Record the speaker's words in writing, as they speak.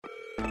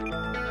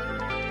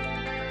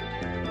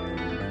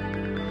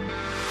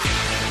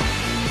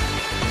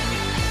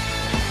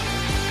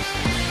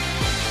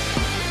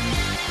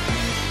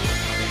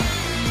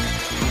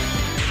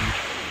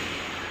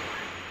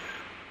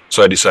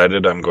So I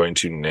decided I'm going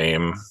to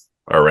name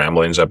our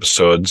Ramblings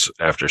episodes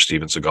after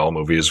Steven Seagal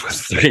movies with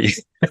 3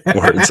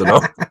 words in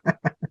them.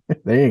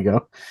 There you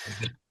go.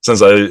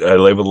 Since I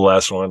labeled the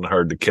last one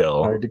Hard to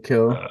Kill. Hard to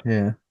kill.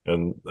 Yeah.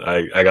 And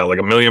I got like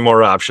a million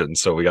more options.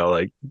 So we got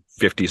like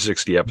 50,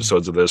 60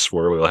 episodes of this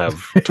where we'll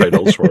have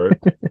titles for it.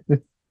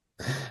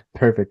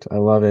 Perfect. I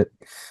love it.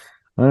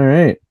 All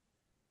right.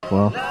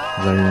 Well, is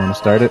that you want to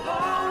start it?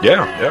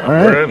 Yeah. All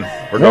right. We're in.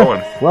 We're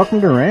going.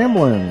 Welcome to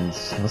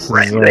Ramblings. This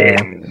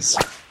Ramblings. is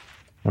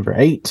number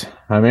 8.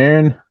 I'm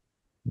Aaron.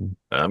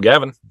 I'm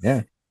Gavin.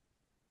 Yeah.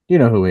 You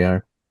know who we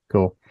are.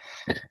 Cool.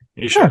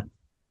 You should. Yeah.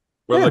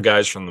 We're the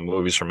guys from the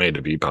Movies from A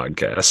to B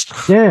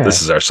podcast. Yeah.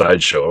 This is our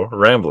sideshow,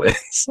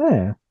 Ramblings.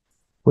 Yeah.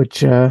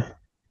 Which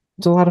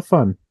it's a lot of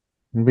fun.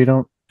 And we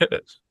don't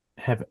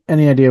have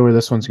any idea where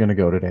this one's going to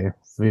go today.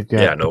 We've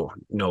got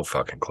no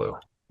fucking clue.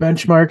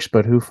 Benchmarks,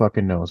 but who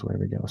fucking knows where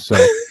we go. So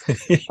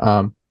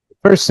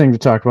first thing to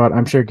talk about,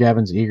 I'm sure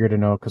Gavin's eager to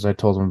know because I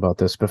told him about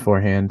this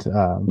beforehand.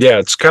 Yeah,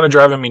 it's kind of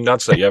driving me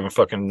nuts that you haven't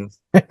fucking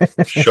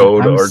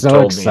showed or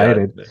told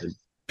excited. Me. It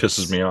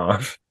pisses me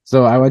off.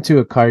 So I went to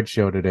a card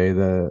show today.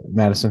 The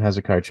Madison has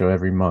a card show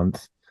every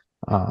month,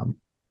 and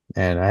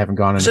I haven't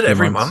gone. Is it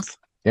every month?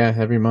 Yeah,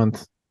 every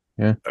month.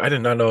 Yeah, I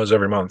did not know it was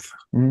every month.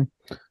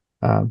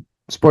 Mm-hmm.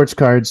 Sports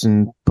cards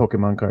and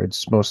Pokemon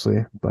cards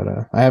mostly, but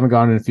I haven't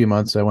gone in a few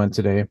months. I went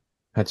today,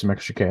 had some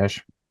extra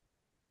cash,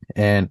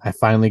 and I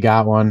finally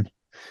got one.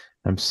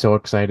 I'm so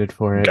excited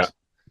for it.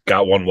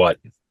 Got one what?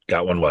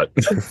 Got one what?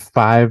 For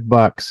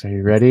 $5. Are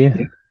you ready?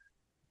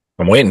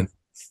 I'm waiting.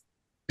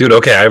 Dude,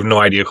 okay, I have no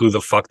idea who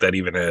the fuck that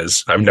even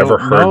is. I've never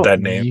heard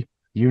that name.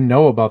 You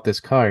know about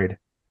this card.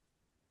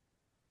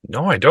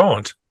 No, I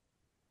don't.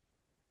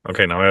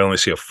 Okay, now I only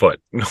see a foot.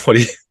 What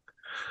do you...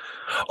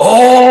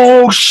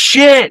 Oh,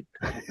 shit!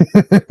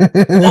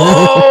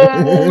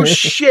 Oh,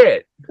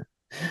 shit!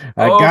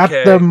 I got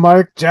the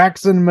Mark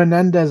Jackson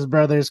Menendez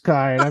brothers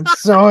card. I'm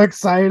so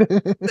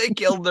excited. They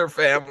killed their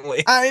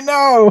family. I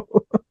know.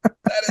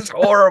 That is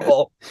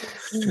horrible.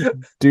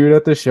 Dude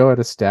at the show had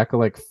a stack of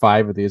like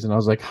 5 of these, and I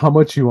was like, how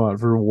much you want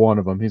for one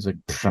of them? He's like,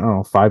 I don't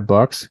know,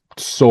 $5.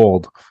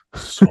 Sold.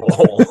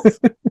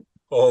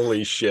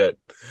 Holy shit.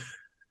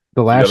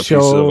 The last show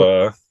piece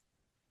of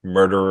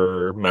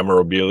murderer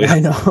memorabilia. I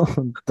know.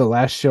 The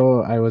last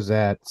show I was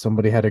at,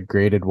 somebody had a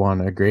graded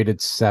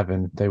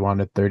 7 they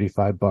wanted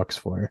 $35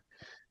 for.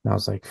 And I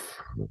was like,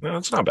 no,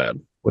 it's not bad.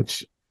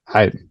 Which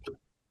but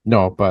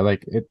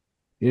like it,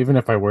 even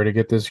if I were to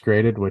get this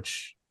graded,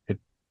 which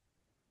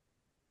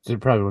it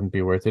probably wouldn't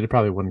be worth it. It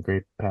probably wouldn't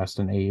grade past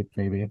an 8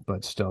 maybe,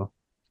 but still,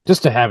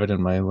 just to have it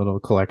in my little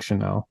collection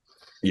now.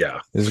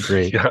 Yeah, is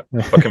great. Yeah,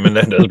 fucking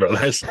Menendez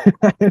brothers.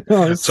 I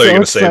know, so you're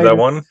gonna save that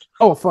one?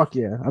 Oh fuck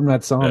yeah! I'm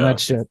not selling that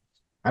shit.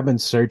 I've been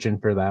searching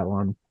for that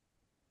one.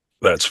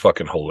 That's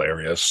fucking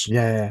hilarious.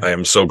 Yeah. I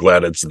am so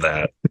glad it's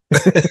that.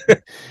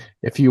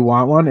 If you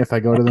want one, if I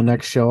go to the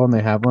next show and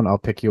they have one, I'll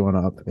pick you one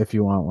up. If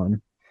you want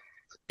one.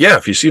 Yeah,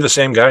 if you see the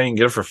same guy, you can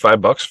get it for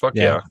 $5. Fuck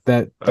yeah.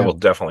 I will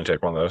definitely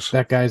take one of those.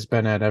 That guy's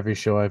been at every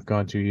show I've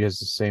gone to. He has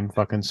the same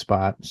fucking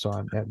spot, so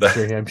I'm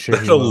sure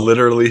that'll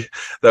literally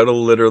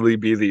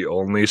be the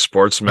only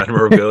sports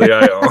memorabilia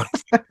I own.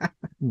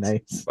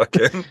 Nice.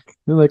 Fucking.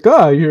 They're like,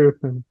 oh, you're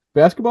a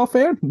basketball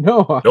fan?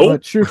 No, I'm a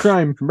true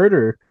crime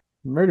murder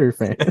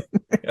fan.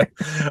 Yeah.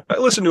 I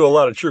listen to a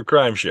lot of true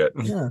crime shit.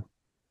 Yeah.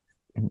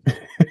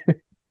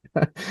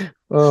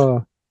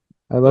 Oh.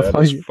 I love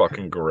that is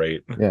fucking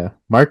great. Yeah.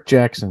 Mark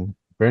Jackson.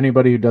 For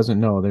anybody who doesn't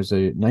know, there's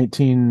a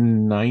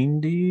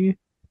 1990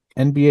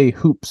 NBA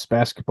Hoops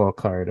basketball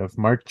card of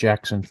Mark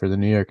Jackson for the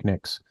New York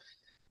Knicks.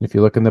 If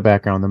you look in the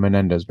background, the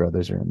Menendez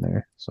brothers are in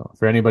there. So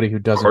for anybody who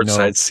doesn't know,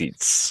 courtside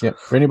seats. Yeah.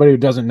 For anybody who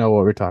doesn't know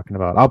what we're talking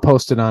about, I'll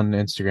post it on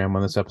Instagram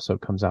when this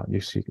episode comes out.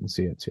 You can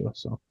see it too.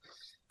 So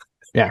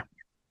yeah.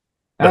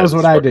 That was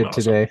what I did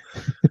today.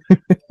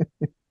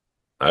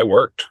 I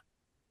worked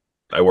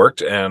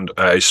and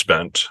I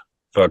spent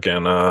fucking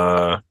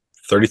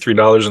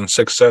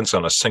 $33.06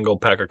 on a single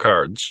pack of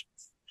cards.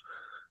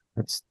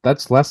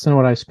 That's less than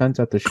what I spent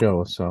at the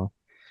show. So,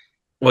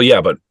 well, yeah,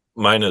 but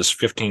mine is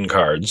 15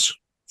 cards.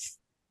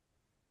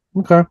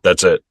 Okay,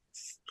 that's it.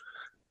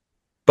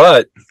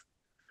 But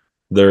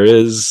there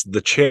is the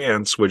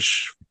chance,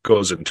 which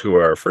goes into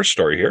our first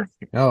story here.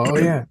 Oh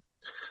yeah,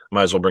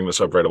 might as well bring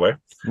this up right away.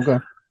 Okay.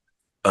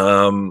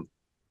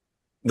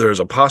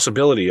 There's a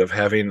possibility of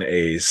having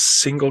a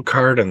single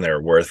card in there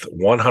worth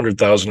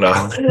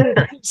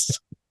 $100,000.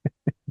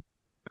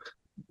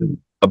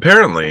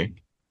 Apparently,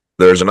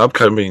 there's an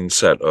upcoming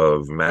set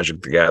of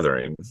Magic the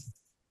Gathering.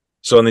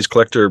 So in these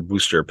collector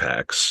booster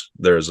packs,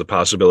 there's a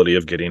possibility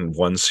of getting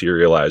one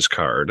serialized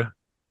card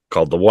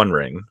called the One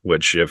Ring,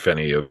 which if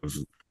any of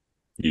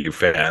you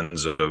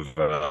fans of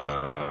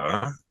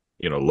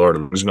Lord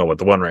of the Rings know what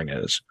the One Ring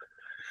is.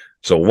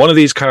 So one of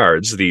these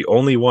cards, the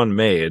only one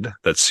made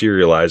that's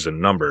serialized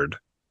and numbered,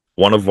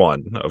 one of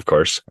one, of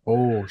course.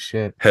 Oh,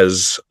 shit.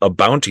 Has a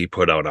bounty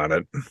put out on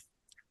it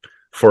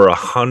for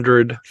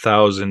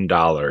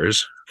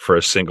 $100,000 for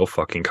a single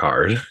fucking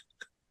card.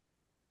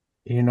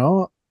 You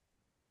know,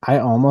 I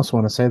almost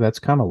want to say that's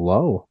kind of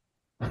low.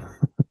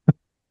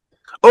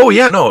 Oh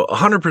yeah, no,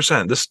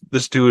 100%.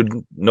 This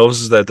dude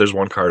knows that there's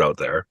one card out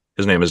there.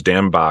 His name is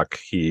Dan Bach.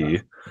 He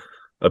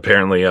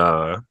apparently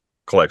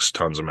collects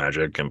tons of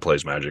magic and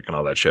plays magic and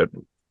all that shit,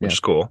 which Yeah. is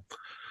cool.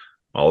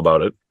 All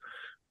about it.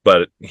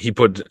 But he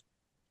put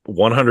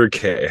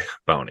 100K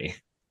bounty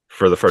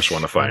for the first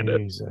one to find it.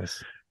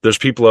 Jesus. There's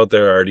people out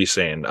there already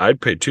saying,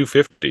 I'd pay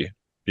 250,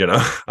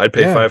 I'd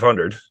pay Yeah.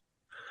 500,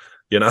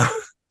 you know?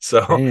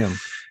 So Damn.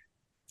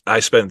 I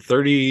spent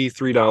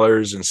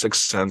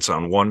 $33.06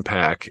 on one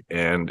pack,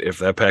 and if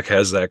that pack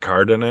has that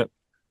card in it,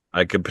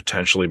 I could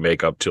potentially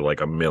make up to like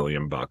 $1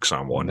 million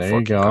on one There you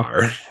fucking go.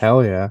 card.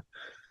 Hell yeah.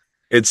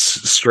 It's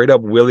straight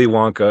up Willy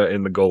Wonka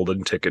in the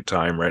golden ticket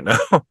time right now.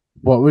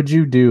 What would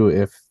you do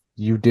if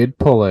you did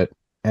pull it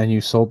and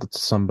you sold it to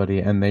somebody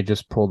and they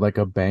just pulled like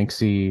a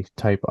Banksy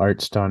type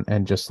art stunt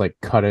and just like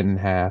cut it in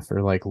half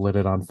or like lit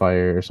it on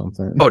fire or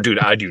something? Oh, dude,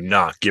 I do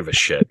not give a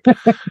shit.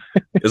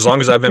 As long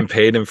as I've been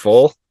paid in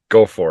full,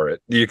 go for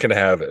it. You can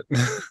have it.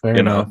 Fair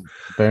enough.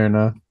 Fair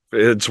enough.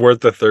 It's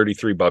worth the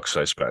 $33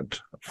 I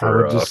spent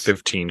for a just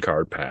 15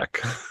 card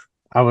pack.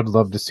 I would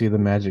love to see the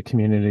Magic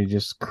community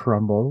just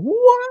crumble.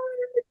 What?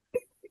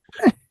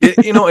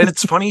 And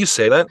it's funny you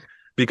say that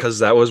because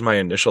that was my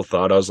initial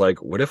thought. I was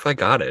like, what if I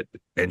got it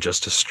and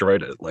just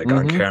destroyed it like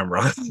on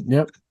camera?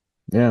 Yep.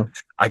 Yeah.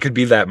 I could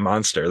be that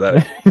monster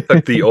that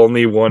took the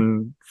only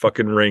one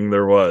fucking ring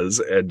there was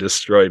and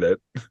destroyed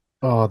it.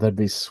 Oh, that'd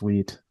be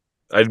sweet.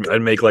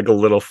 I'd make like a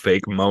little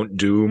fake Mount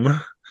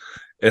Doom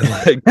and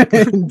like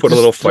put a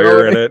little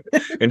fire in it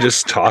and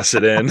just toss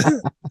it in.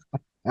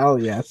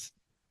 Hell yes.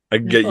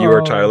 I'd get you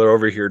or Tyler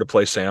over here to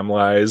play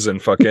Samwise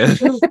and fucking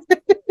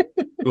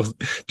we'll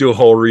do a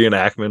whole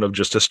reenactment of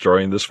just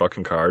destroying this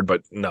fucking card.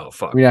 But no,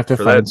 fuck. We have to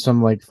find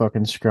some like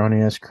fucking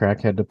scrawny ass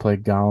crackhead to play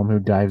Gollum who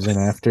dives in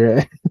after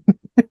it.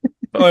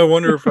 Oh, I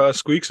wonder if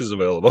Squeaks is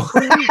available.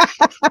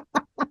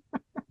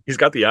 He's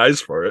got the eyes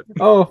for it.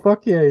 Oh,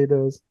 fuck yeah, he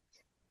does.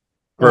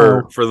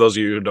 For those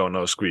of you who don't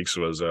know, Squeaks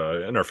was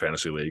in our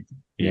fantasy league.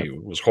 He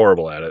was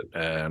horrible at it,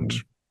 and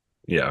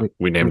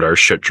we named our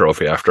shit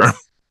trophy after him.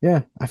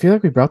 Yeah, I feel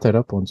like we brought that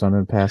up once on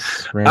the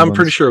past. I'm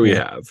pretty sure we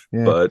have,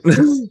 but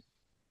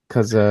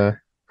because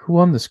who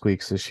won the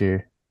Squeaks this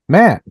year?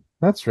 Matt.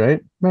 That's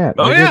right, Matt.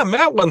 Oh yeah,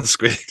 Matt won the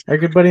Squeaks. Our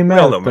good buddy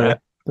Matt.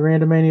 Matt. The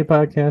Randomania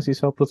podcast. He's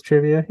helped with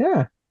trivia.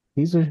 Yeah,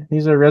 he's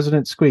a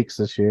resident Squeaks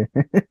this year.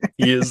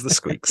 He is the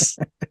Squeaks.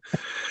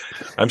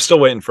 I'm still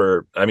waiting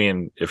for. I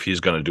mean, if he's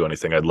going to do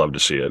anything, I'd love to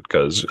see it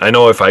because I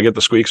know if I get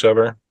the Squeaks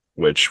ever,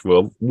 which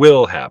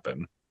will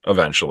happen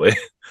eventually.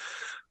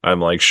 I'm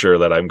like sure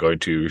that I'm going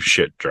to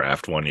shit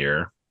draft one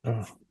year,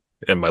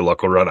 and my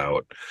luck will run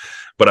out.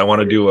 But I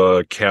want to do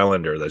a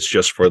calendar that's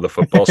just for the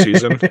football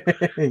season,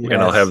 and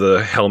I'll have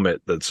the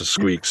helmet that's a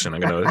Squeaks, and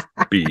I'm going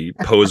to be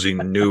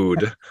posing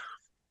nude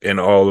in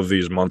all of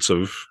these months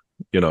of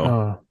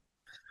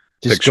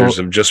pictures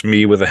of just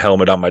me with a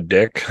helmet on my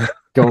dick.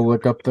 Go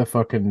look up the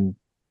fucking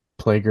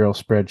Playgirl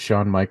spread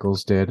Shawn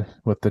Michaels did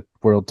with the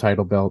world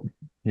title belt.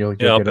 You'll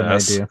get an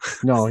idea.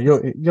 No,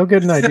 you'll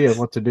get an idea of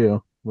what to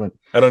do. But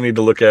I don't need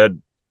to look at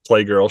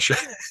Playgirl shit.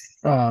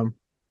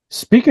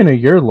 Speaking of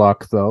your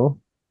luck, though,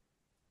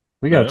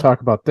 we got to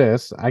talk about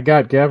this. I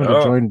got Gavin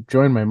to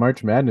join my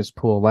March Madness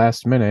pool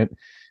last minute.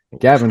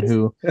 Gavin,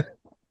 who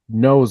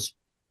knows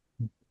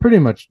pretty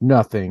much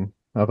nothing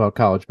about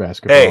college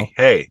basketball.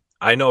 Hey,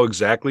 I know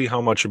exactly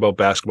how much about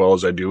basketball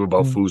as I do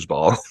about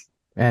foosball.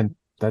 And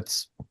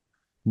that's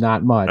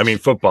not much. I mean,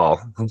 football.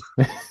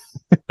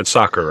 It's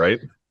soccer, right?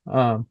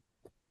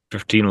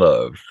 15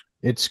 love.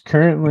 It's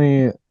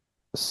currently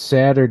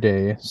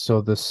Saturday,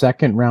 so the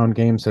second round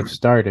games have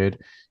started.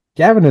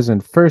 Gavin is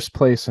in first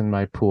place in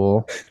my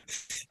pool.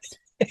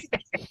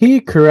 He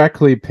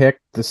correctly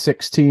picked the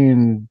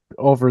 16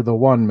 over the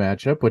 1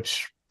 matchup,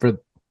 which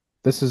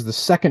this is the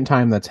second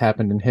time that's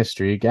happened in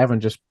history. Gavin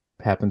just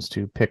happens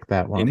to pick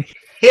that one. In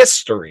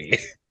history.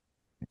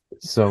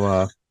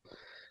 So,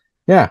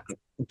 yeah.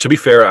 To be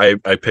fair,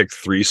 I picked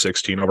 3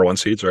 16 over 1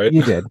 seeds, right?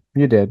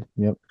 You did.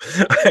 Yep.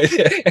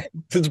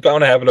 It's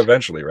bound to happen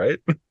eventually, right?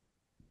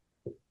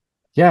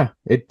 Yeah,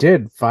 it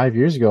did 5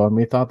 years ago, and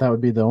we thought that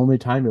would be the only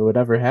time it would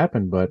ever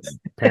happen, but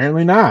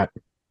apparently not.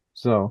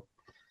 So,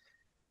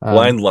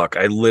 blind luck.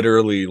 I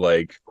literally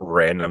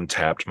random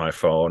tapped my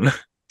phone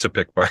to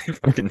pick my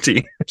fucking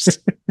teams.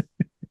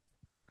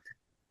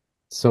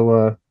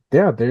 So,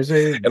 there's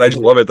and I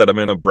just love it that I'm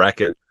in a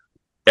bracket.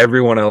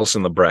 Everyone else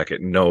in the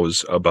bracket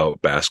knows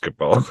about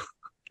basketball,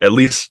 at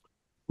least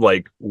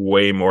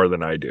way more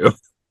than I do.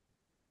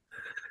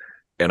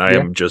 And I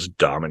am just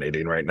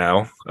dominating right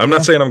now. I'm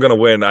not saying I'm going to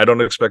win. I don't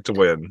expect to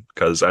win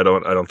because I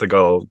don't think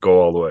I'll go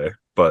all the way.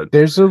 But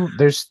there's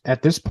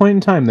at this point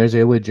in time, there's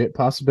a legit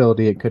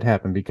possibility it could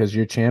happen because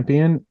your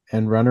champion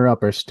and runner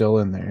up are still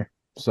in there.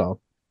 So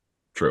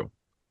true.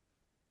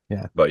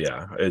 Yeah. But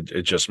yeah,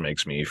 it just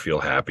makes me feel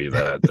happy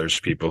that there's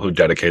people who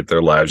dedicate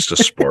their lives to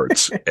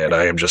sports and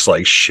I am just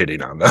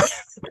shitting on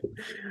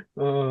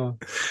them.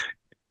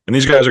 And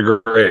these guys are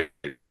great.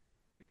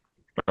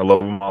 I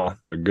love them all.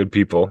 They're good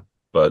people,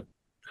 but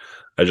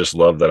I just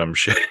love that I'm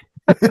shit.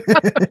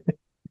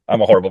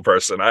 I'm a horrible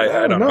person.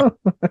 I don't know.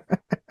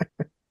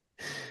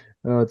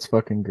 Oh, it's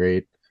fucking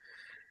great.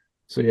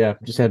 So yeah,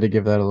 just had to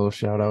give that a little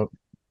shout out.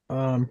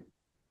 Um,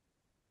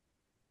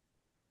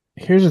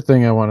 Here's the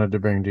thing I wanted to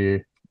bring to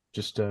you,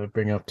 just to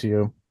bring up to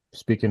you.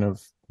 Speaking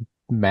of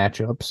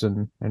matchups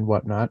and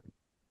whatnot,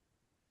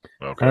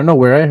 I Okay. don't know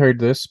where I heard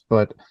this,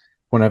 but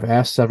when I've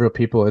asked several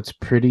people, it's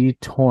pretty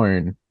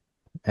torn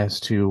as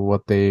to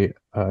what they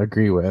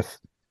agree with.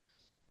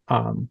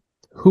 Um,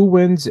 who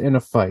wins in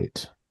a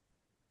fight,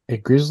 a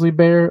grizzly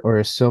bear or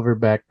a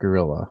silverback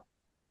gorilla?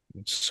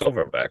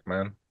 Silverback,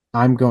 man.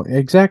 I'm going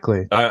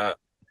exactly. I'm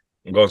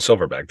going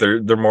silverback.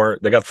 They're more.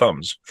 They got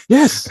thumbs.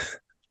 Yes,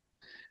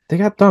 they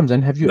got thumbs.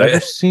 And have you They,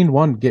 ever seen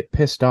one get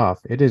pissed off?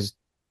 It is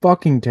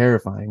fucking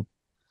terrifying.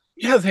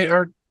 yeah, they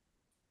are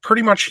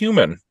pretty much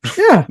human.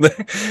 Yeah,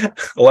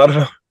 A lot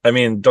of. I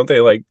mean, don't they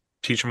like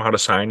teach them how to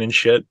sign and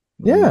shit?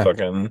 And yeah,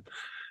 fucking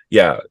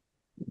yeah.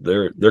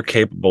 They're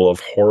capable of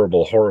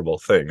horrible, horrible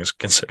things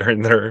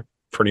considering they're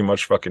pretty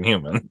much fucking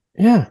human.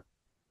 yeah.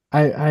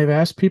 I've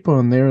asked people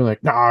and they were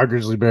like, "Nah,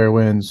 grizzly bear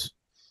wins."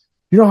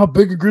 You know how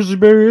big a grizzly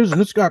bear is, and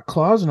it's got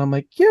claws. And I'm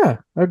like, "Yeah,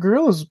 a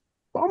gorilla's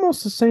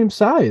almost the same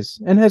size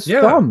and has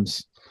Yeah,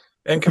 thumbs."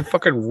 and can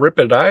fucking rip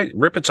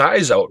its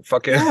eyes out.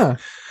 Fucking, Yeah.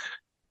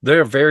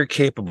 they're very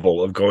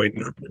capable of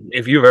going.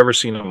 If you've ever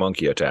seen a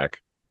monkey attack,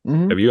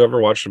 Hmm. have you ever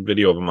watched a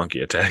video of a monkey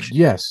attack?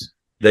 Yes,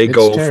 They it's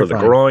go for the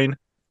terrifying. groin,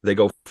 they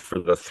go for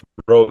the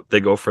throat, they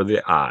go for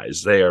the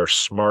eyes. They are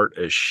smart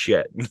as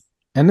shit.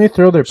 And they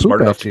throw their poop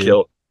Smart enough at to you.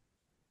 kill.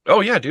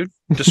 Oh yeah, dude.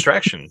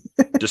 Distraction,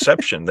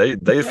 deception.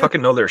 They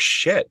fucking know their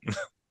shit.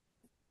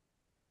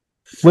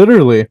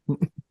 Literally.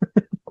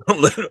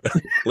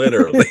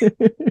 Literally.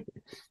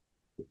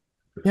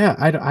 Yeah,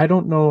 I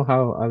don't know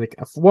how. Like,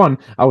 for one,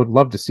 I would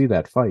love to see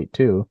that fight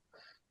too.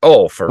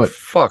 Oh, for But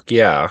fuck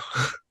yeah.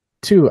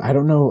 two, I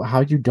don't know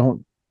how you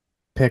don't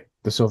pick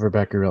the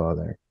silverback gorilla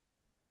there.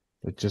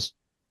 It just,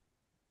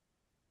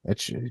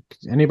 it's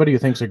anybody who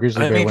thinks a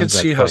grizzly I mean, bear you can wins that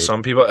see how fight.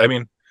 some people. I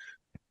mean,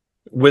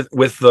 with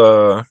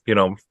the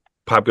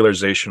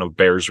popularization of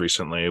bears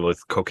recently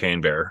with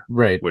Cocaine Bear,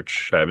 Right.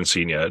 which I haven't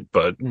seen yet,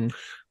 but Mm.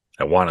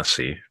 I want to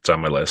see. It's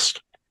on my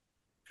list.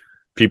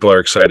 People are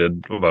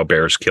excited about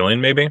bears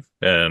killing, maybe,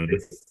 and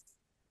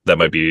that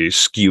might be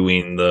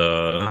skewing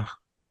the I,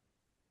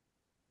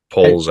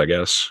 polls, I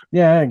guess.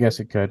 yeah, I guess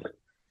it could.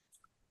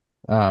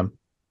 Um,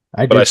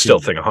 I But I did still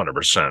see. think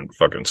 100%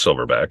 fucking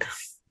silverback.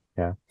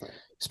 Yeah.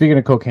 Speaking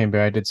of cocaine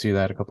bear, I did see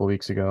that a couple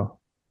weeks ago,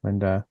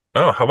 and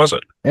Oh, how was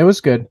it? it was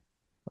good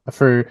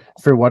for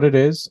what it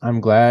is. I'm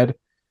glad.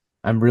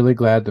 I'm really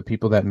glad the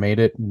people that made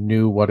it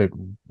knew what it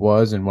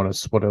was and what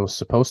it was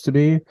supposed to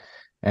be,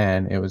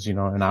 and it was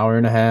an hour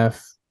and a half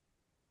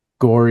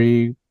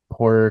gory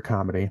horror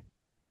comedy,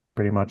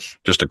 pretty much.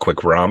 Just a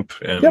quick romp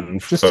Yep,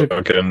 and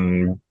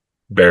fucking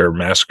bear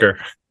massacre.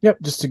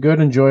 just a good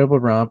enjoyable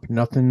romp.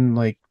 Nothing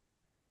like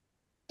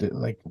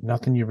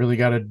nothing you really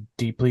got to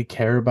deeply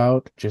care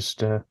about.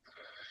 Just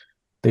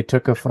they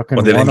took a Well, fucking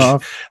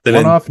one-off they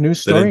didn't, one-off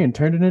news they story didn't, and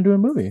turned it into a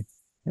movie.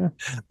 Yeah.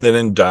 they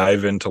didn't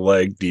dive into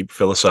like deep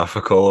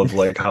philosophical of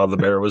like how the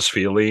bear was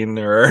feeling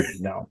or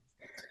No.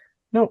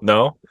 No,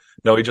 no,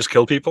 no, he just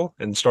killed people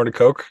and snorted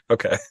coke.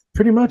 Okay.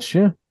 pretty much,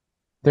 yeah.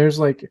 There's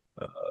like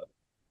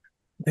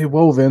they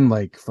wove in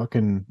like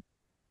fucking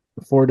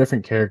four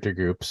different character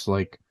groups.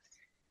 Like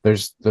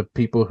there's the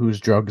people whose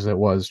drugs it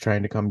was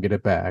trying to come get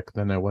it back.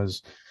 Then there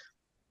was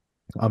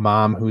a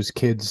mom whose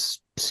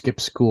kids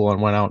skipped school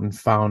and went out and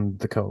found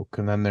the coke.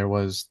 And then there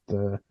was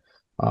the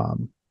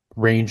um,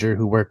 ranger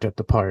who worked at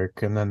the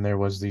park. And then there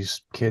was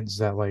these kids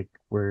that like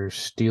were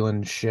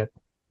stealing shit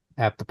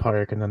at the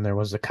park. And then there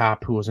was the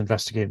cop who was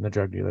investigating the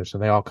drug dealer. So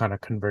they all kind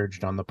of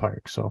converged on the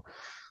park. So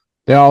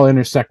they all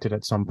intersected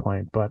at some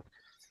point. But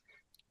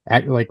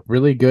like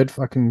really good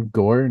fucking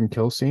gore and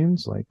kill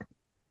scenes. Like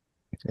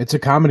it's a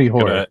comedy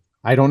horror. Gonna,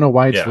 I don't know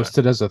why it's yeah.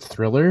 listed as a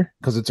thriller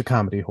because it's a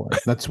comedy horror.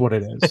 That's what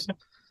it is.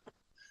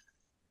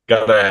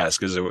 Gotta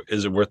ask, is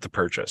it worth the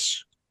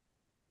purchase?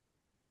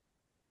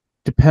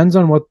 Depends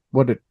on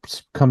what it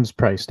comes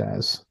priced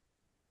as.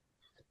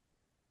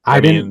 I I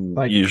didn't mean,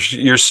 like.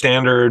 your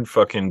standard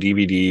fucking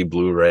DVD,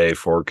 Blu-ray,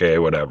 4K,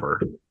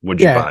 whatever. Would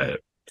you Yeah, buy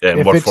it? And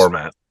if what it's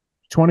format?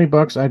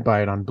 $20, I'd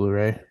buy it on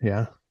Blu-ray.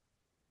 Yeah,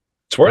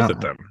 It's worth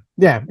it then.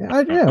 yeah,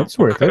 it's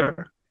worth it.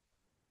 Okay.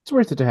 It's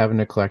worth it to have in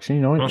a collection.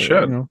 You know, Well,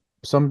 shit.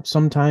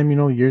 sometime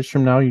years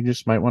from now, you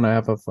just might want to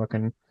have a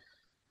fucking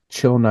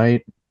chill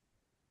night,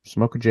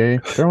 smoke a J,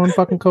 throw in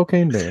fucking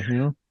Cocaine Bear.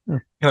 Yeah, You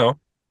know,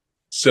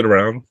 sit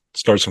around,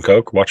 snort some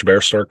coke, watch a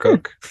bear start yeah,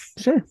 coke.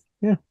 sure,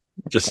 yeah.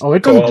 Just Oh,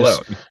 it go doesn't all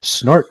just out.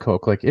 snort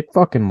coke, like it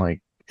fucking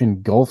like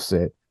engulfs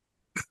it.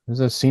 There's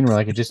a scene where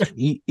like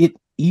it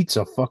eats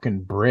a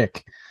fucking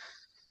brick.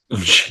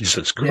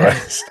 Jesus Yeah.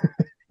 Christ.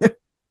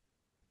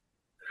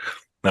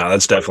 No,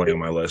 that's definitely on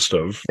my list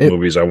of It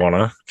movies I want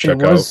to it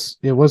check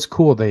out. was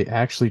cool. They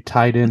actually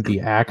tied in the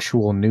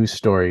actual news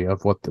story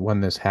of when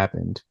this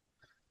happened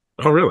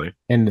Oh, really?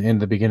 in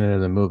the beginning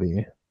of the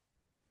movie.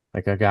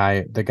 Like the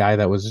guy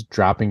that was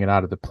dropping it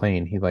out of the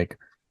plane, he like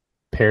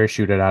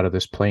parachuted out of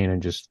this plane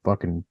and just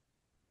fucking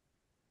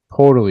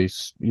totally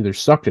either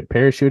sucked at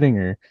parachuting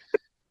or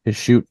his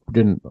chute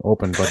didn't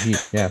open. But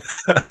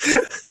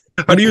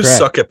How do you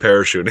suck at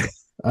parachuting?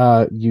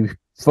 You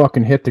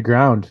fucking hit the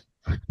ground.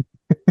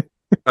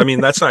 I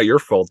mean, that's not your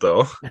fault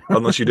though,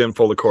 unless you didn't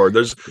pull the cord.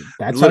 There's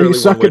that's how you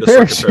suck at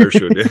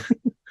parachuting.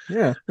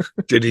 Yeah.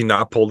 Did he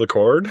not pull the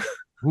cord?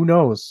 Who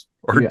knows?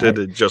 Or did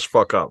it just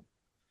fuck up?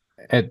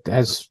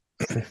 As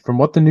from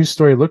what the news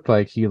story looked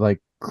like, he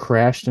like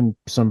crashed in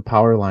some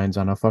power lines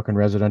on a fucking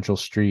residential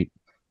street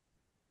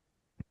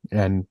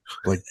and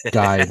like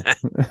died.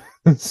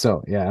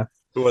 So yeah.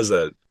 Who was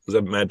that? Was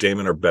that Matt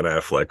Damon or Ben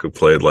Affleck who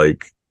played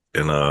like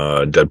in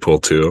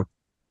Deadpool 2?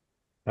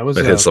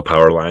 That hits the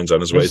power lines on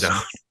his way down.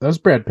 That was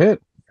Brad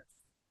Pitt.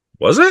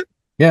 Was it?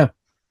 Yeah.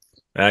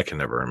 I can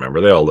never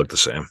remember. They all look the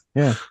same.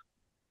 Yeah.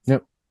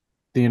 Yep.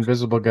 The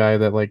invisible guy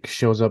that like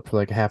shows up for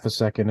like half a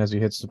second as he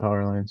hits the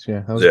power lines. Yeah.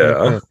 That was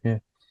Brad Pitt. Yeah.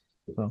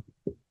 So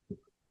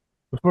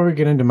before we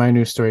get into my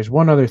news stories,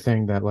 one other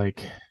thing that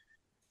like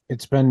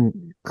it's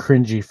been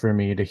cringy for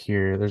me to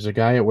hear. There's a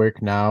guy at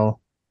work now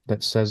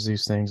that says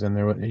these things, and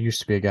there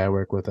used to be a guy I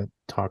work with that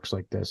talks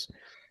like this.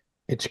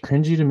 It's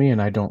cringy to me,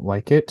 and I don't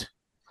like it.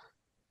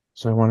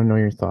 So I want to know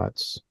your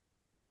thoughts.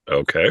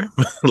 Okay,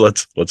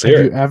 let's hear it.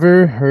 Have you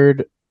ever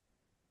heard?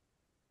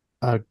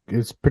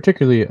 It's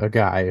particularly a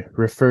guy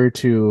refer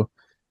to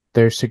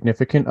their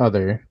significant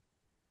other,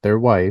 their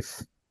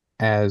wife,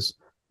 as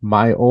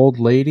my old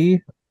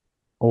lady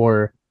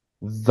or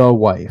the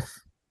wife.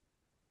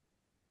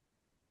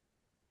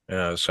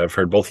 Yes, I've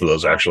heard both of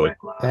those actually.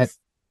 Hey,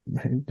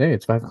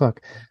 it's 5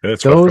 o'clock.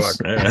 It's 5 o'clock.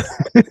 Yeah.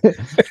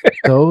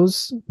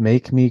 Those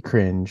make me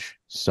cringe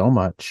so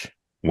much.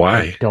 Why?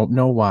 I don't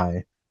know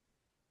why.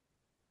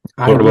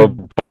 What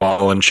about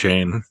ball and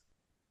chain?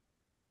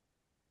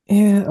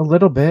 Yeah, a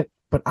little bit,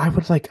 but I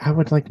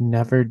would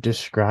never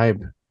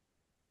describe,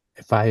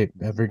 if I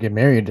ever get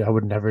married, I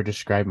would never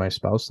describe my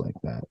spouse like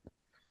that.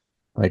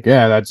 Like,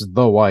 yeah, that's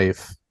the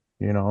wife,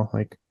 you know,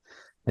 like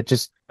it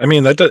just. I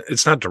mean,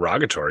 it's not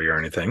derogatory or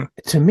anything.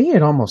 To me,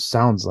 it almost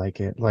sounds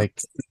like it.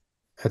 Like,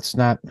 it's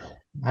not.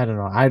 I don't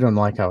know. I don't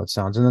like how it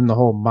sounds. And then the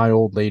whole "my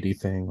old lady"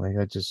 thing, like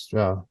that just,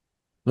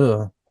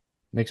 it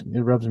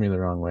rubs me the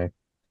wrong way.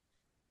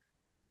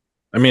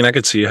 I mean, I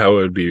could see how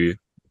it would be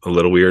a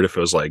little weird if it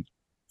was like,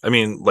 I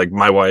mean, like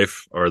my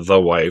wife or the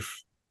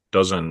wife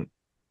doesn't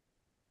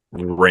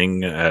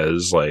ring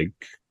as like,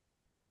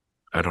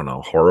 I don't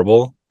know,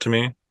 horrible to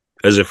me.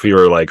 As if you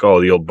were like, oh,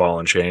 the old ball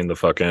and chain, the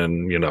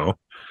fucking, you know,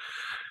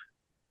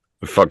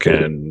 the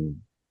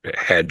fucking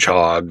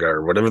hedgehog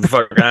or whatever the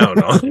fuck. I don't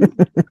know.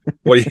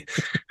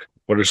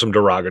 What are some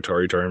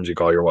derogatory terms you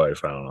call your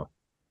wife? I don't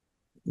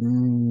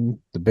know.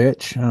 The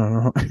bitch. I don't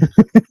know.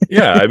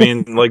 Yeah, I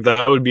mean, like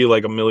that would be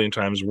like a million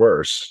times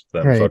worse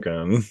than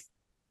fucking.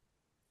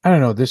 I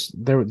don't know.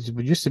 There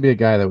used to be a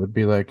guy that would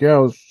be like,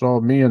 "Yeah,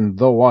 so me and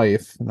the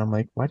wife," and I'm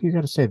like, "Why do you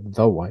got to say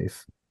the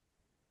wife?"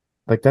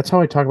 Like that's how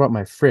I talk about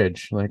my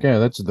fridge. Like, yeah,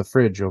 that's the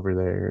fridge over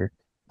there.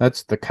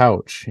 That's the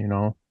couch. You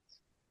know,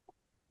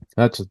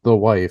 that's the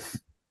wife.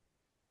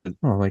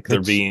 Oh, like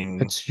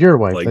it's your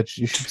wife. Like, that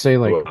you should say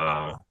like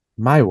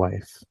my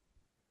wife.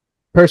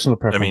 Personal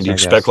preference. I mean, do you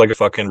expect like a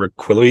fucking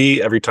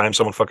requility every time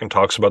someone fucking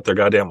talks about their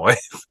goddamn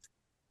wife?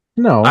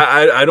 No,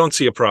 I don't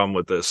see a problem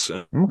with this.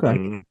 Okay,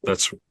 and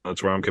that's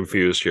where I'm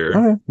confused here.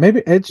 Okay,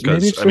 maybe it's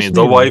I mean,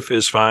 the wife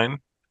is fine.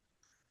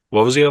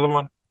 What was the other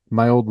one?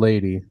 My old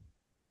lady.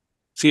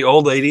 See,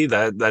 old lady,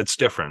 that's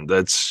different.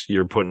 That's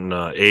you're putting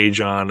age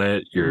on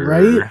it. You're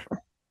right.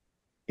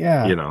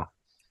 Yeah, you know,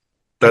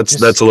 that's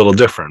a little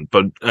different.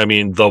 But I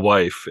mean, the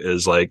wife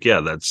is like,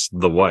 yeah, that's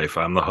the wife.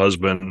 I'm the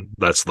husband.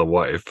 That's the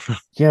wife.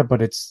 Yeah,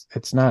 but it's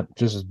not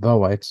just the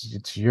wife.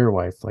 It's your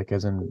wife. Like,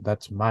 as in,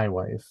 that's my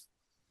wife.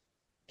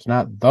 It's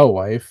not the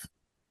wife.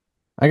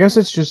 I guess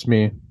it's just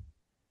me.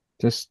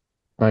 Just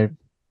my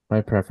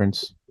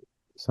preference.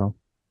 So,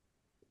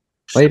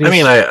 ladies. I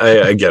mean,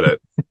 I get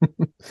it.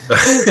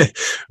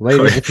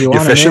 Ladies, if you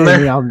want to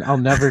marry me, I'll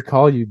never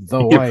call you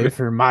the wife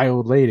or my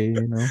old lady.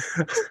 You know,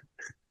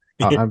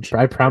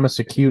 I promise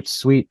a cute,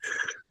 sweet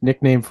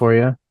nickname for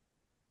you.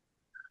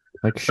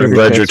 Like, I'm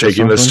glad you're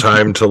taking this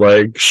time to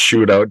like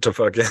shoot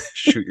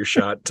your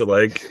shot to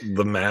like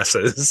the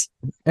masses.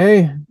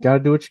 Hey, gotta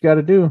do what you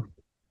gotta do.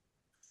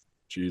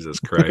 Jesus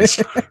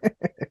Christ.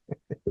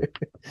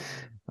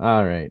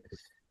 All right.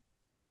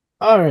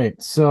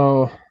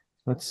 So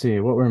let's see.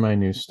 What were my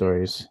news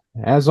stories?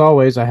 As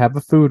always, I have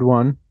a food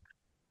one.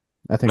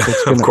 I think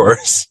that's gonna, of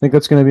course. I think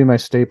that's going to be my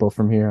staple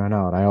from here on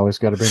out. I always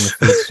got to bring the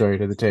food story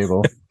to the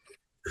table.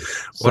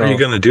 What are you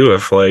going to do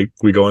if like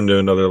we go into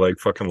another like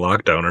fucking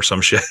lockdown or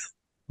some shit?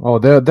 Oh,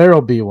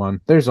 there'll be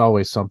one. There's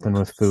always something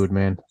with food,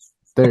 man.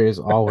 There is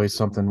always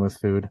something with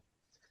food.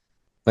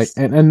 Like,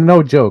 and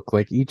no joke,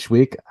 like each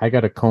week I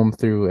got to comb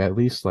through at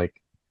least like,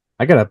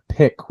 I got to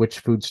pick which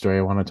food story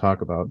I want to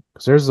talk about.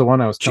 Because there's the one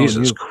I was telling you.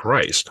 Jesus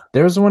Christ.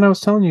 There's the one I was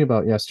telling you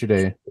about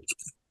yesterday.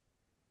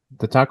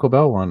 The Taco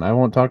Bell one. I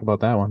won't talk about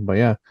that one, but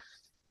yeah.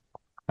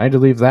 I had to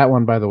leave that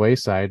one by the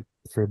wayside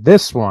for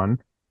this one.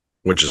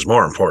 Which is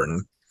more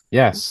important.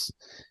 Yes,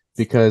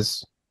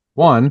 because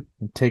one,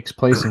 it takes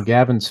place in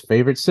Gavin's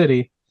favorite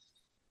city.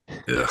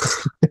 Ugh,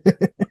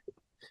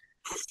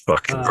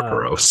 fucking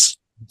gross.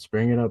 Let's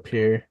bring it up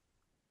here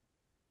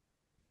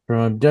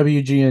from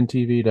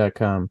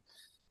WGNTV.com.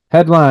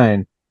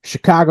 Headline: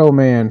 Chicago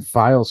man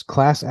files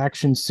class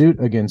action suit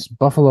against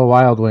Buffalo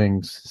Wild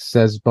Wings,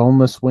 says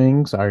boneless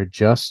wings are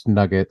just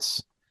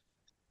nuggets.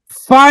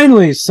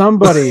 Finally,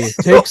 somebody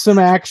take some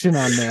action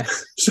on that.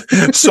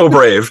 So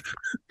brave.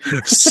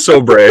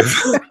 So brave.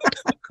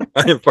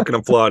 I am fucking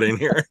applauding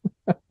here.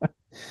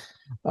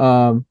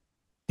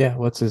 Yeah,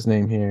 what's his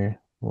name here?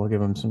 We'll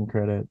give him some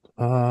credit.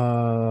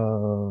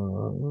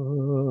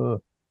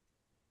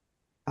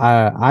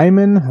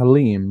 Ayman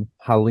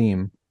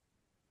Halim.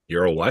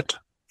 You're a what?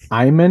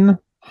 Ayman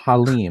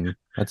Halim.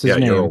 That's his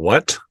name. You're a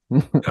what?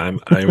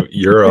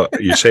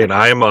 You're saying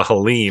I am a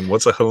Halim.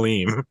 What's a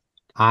Halim?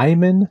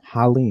 Ayman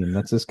Halim.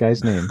 That's this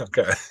guy's name.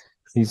 Okay.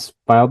 He's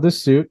filed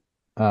this suit.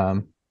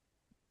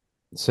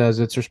 Says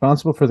it's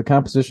responsible for the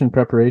composition,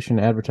 preparation,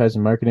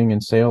 advertising, marketing,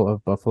 and sale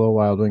of Buffalo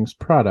Wild Wings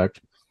product.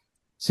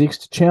 Seeks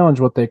to challenge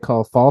what they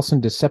call false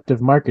and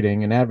deceptive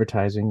marketing and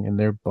advertising in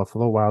their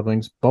Buffalo Wild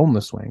Wings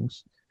boneless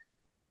wings.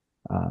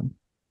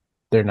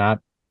 They're not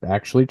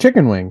actually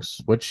chicken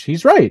wings, which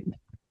he's right.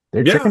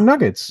 They're chicken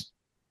nuggets.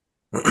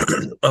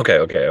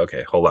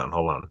 Okay. Hold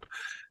on.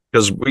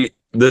 Because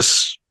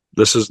this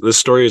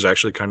story is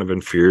actually kind of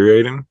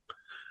infuriating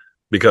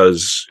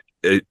because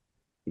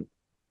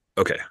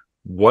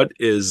what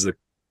is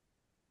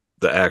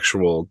the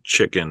actual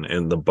chicken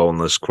in the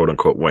boneless quote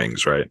unquote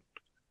wings, right?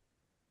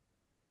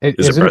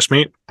 Is it breast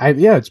meat?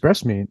 Yeah, it's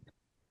breast meat.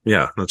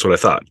 Yeah, that's what I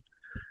thought.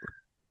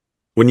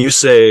 When you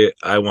say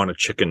I want a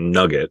chicken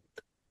nugget,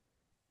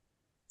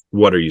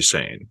 what are you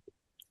saying?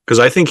 Because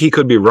I think he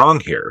could be wrong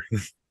here.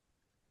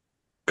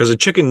 Because a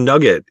chicken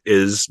nugget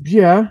is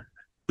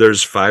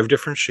there's 5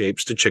 different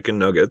shapes to chicken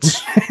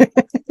nuggets.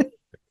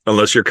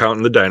 Unless you're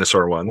counting the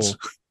dinosaur ones.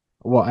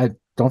 Well, I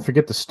don't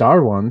forget the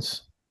star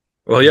ones.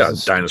 Well, yeah,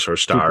 dinosaur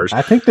stars.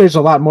 I think there's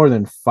a lot more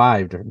than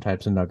 5 different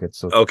types of nuggets.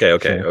 So, okay.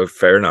 Oh,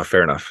 fair enough.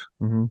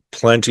 Mm-hmm.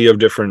 Plenty of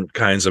different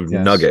kinds of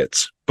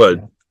nuggets. But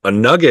a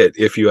nugget,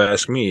 if you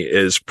ask me,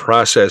 is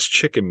processed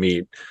chicken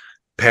meat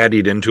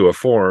pattied into a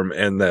form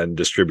and then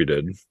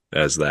distributed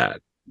as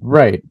that.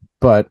 Right.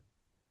 But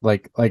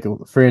like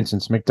for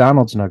instance,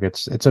 McDonald's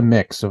nuggets, it's a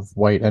mix of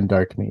white and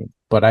dark meat.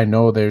 But I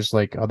know there's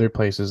like other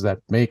places that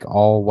make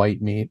all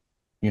white meat,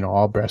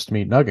 all breast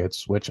meat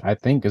nuggets, which I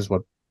think is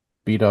what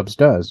B-Dubs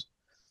does.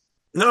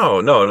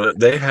 No,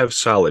 they have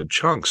solid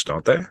chunks,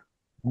 don't they?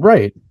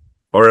 Right.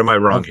 Or am I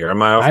wrong here?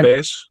 Am I off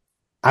base?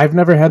 I've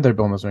never had their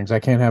boneless wings. I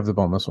can't have the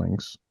boneless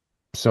wings.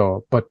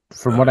 So, but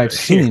from what I've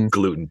seen,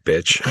 gluten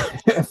bitch.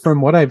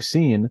 From what I've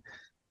seen,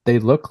 they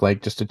look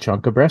like just a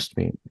chunk of breast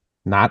meat,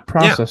 not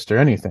processed or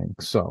anything.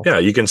 So yeah,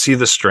 you can see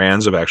the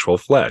strands of actual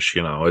flesh.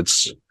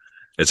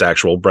 It's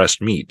actual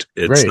breast meat.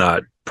 It's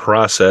not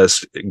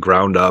processed,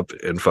 ground up,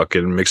 and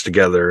fucking mixed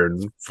together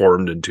and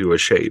formed into a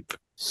shape.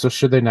 So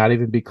should they not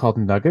even be called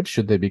nuggets?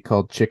 Should they be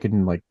called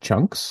chicken like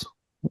chunks?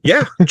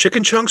 Yeah,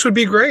 chicken chunks would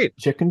be great.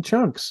 Chicken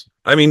chunks.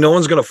 I mean, no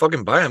one's gonna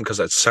fucking buy them because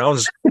that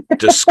sounds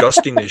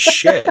disgusting as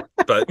shit.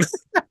 But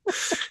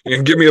you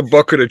can give me a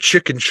bucket of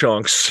chicken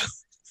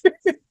chunks.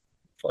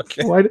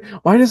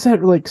 Why does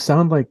that like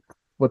sound like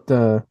what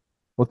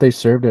they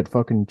served at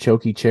fucking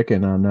Choky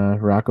Chicken on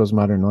Rocco's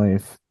Modern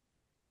Life?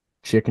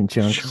 Chicken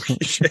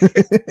chunks.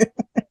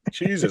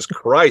 Jesus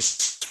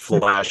Christ!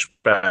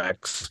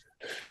 Flashbacks.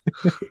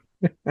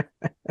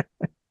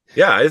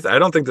 Yeah, I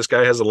don't think this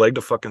guy has a leg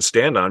to fucking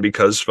stand on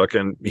because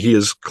fucking he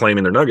is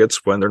claiming they're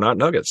nuggets when they're not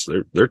nuggets.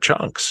 They're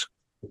chunks.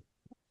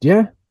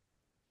 Yeah,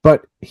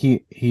 but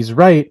he's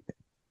right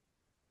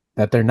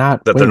that they're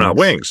not. They're not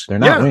wings. They're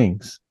not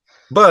wings.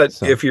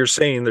 But if you're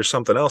saying there's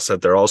something else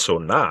that they're also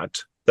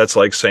not, that's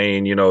like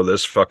saying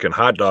this fucking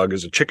hot dog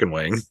is a chicken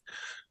wing.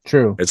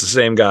 True. It's the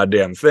same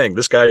goddamn thing.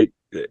 This guy,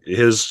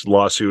 his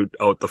lawsuit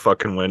out the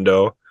fucking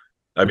window.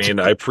 I mean,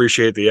 I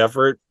appreciate the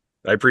effort.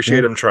 I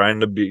appreciate him trying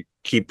to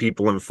keep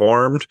people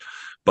informed,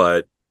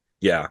 but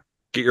yeah,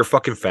 get your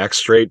fucking facts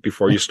straight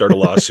before you start a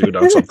lawsuit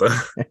on something.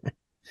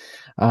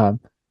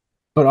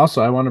 But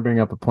also, I want to bring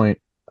up a point,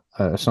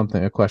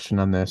 a question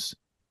on this.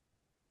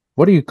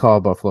 What do you call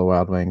Buffalo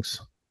Wild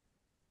Wings?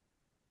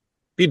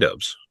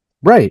 B-dubs.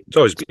 Right. It's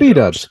always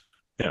B-dubs.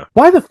 Yeah.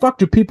 Why the fuck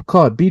do people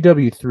call it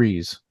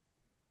BW3s?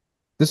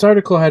 This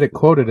article had it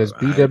quoted as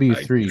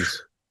BW3s.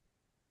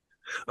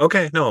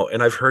 Okay, no,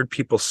 and I've heard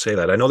people say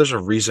that. I know there's a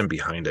reason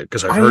behind it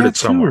because I've heard it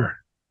somewhere.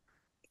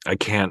 I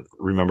can't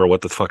remember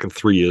what the fucking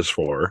 3 is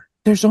for.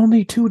 There's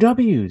only 2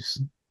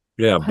 W's.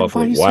 Yeah,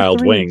 Buffalo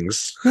Wild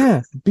Wings.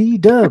 Yeah,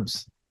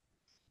 B-dubs.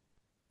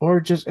 Or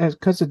just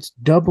because it's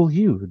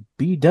W,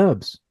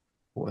 B-dubs.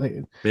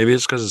 Maybe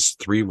it's because it's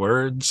 3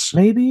 words.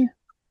 Maybe.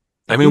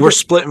 I mean, we're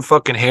splitting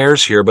fucking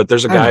hairs here, but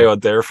there's a guy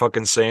out there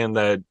fucking saying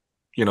that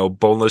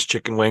boneless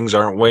chicken wings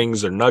aren't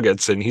wings, they're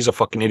nuggets, and he's a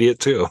fucking idiot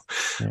too.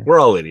 Yeah. We're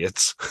all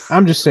idiots.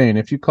 I'm just saying,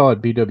 if you call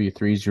it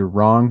BW3s, you're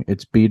wrong.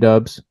 It's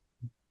B-dubs.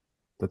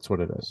 That's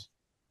what it is.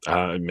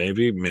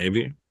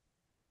 Maybe.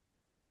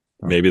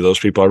 maybe those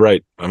people are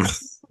right.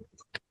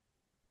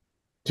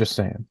 Just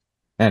saying.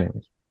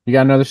 Anyways, you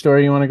got another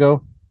story you want to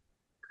go?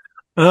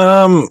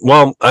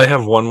 Well, I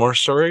have one more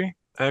story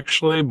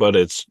actually, but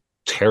it's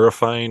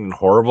terrifying and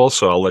horrible,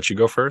 so I'll let you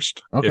go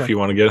first Okay. if you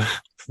want to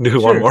do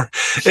one Sure. more.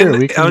 Sure,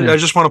 we can. I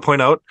just want to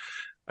point out,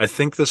 I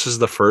think this is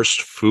the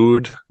first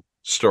food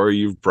story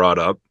you've brought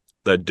up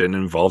that didn't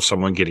involve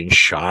someone getting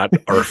shot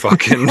or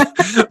fucking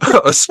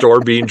a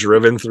store being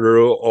driven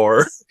through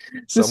or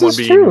This someone is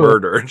being true.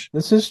 murdered.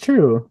 This is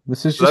true.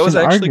 This is So that just was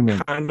an actually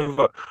argument. kind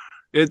of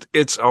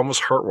it's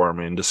almost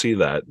heartwarming to see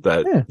that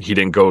Yeah. he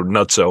didn't go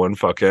nutso and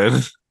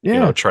fucking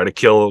Yeah. try to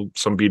kill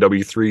some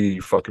BW3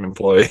 fucking Yeah.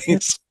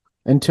 employees.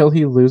 Until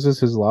he loses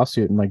his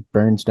lawsuit and like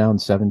burns down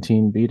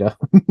 17 beat up.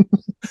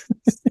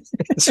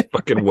 This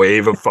fucking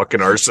wave of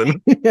fucking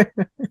arson. Yeah.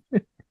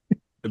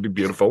 It'd be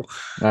beautiful.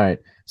 All right.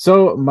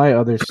 So my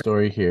other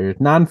story here,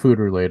 non-food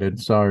related,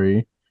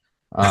 sorry.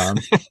 Um,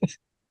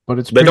 but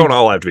it's They pretty, don't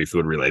all have to be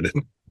food related.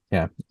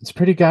 yeah, it's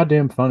pretty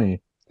goddamn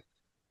funny.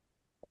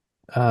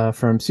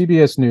 From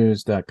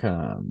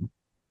CBSnews.com.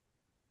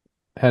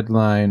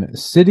 Headline: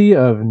 City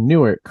of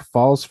Newark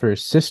falls for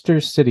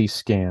sister city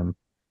scam.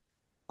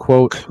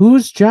 Quote,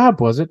 whose job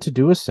was it to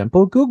do a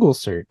simple Google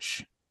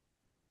search?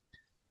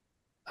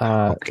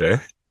 Okay.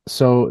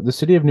 So the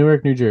city of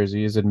Newark, New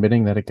Jersey is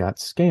admitting that it got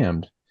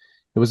scammed.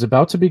 It was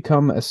about to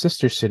become a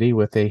sister city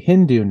with a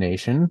Hindu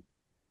nation,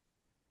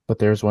 but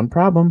there's one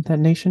problem: that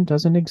nation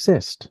doesn't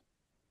exist.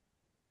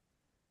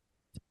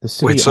 The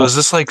city Wait, so is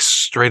this like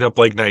straight up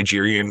like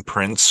Nigerian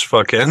prince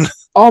fucking?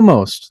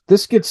 almost.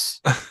 This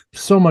gets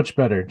so much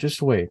better.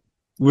 Just wait.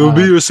 We'll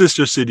be your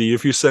sister city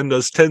if you send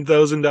us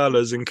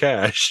 $10,000 in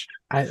cash.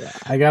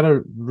 I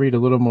gotta read a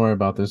little more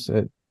about this.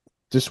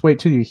 Just wait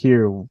till you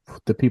hear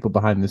the people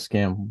behind the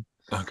scam.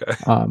 Okay.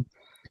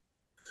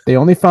 They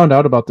only found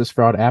out about this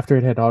fraud after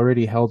it had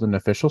already held an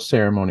official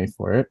ceremony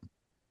for it.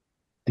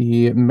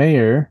 The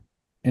mayor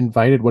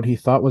invited what he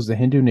thought was the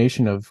Hindu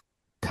nation of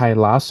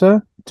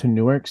Kailasa to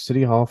Newark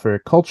City Hall for a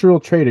cultural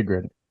trade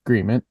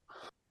agreement.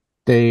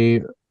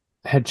 They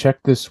had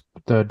checked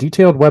the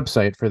detailed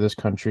website for this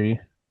country,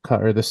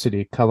 or the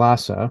city,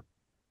 Kailasa.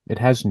 It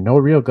has no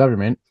real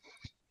government.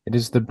 It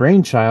is the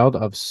brainchild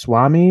of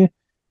Swami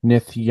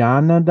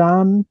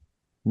Nithyananda.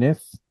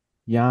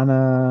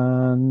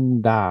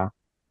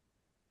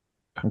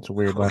 That's a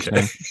weird last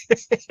name.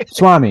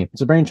 Swami.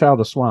 It's a brainchild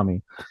of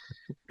Swami.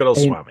 Good old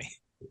Swami.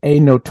 A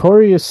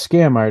notorious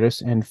scam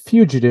artist and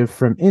fugitive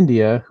from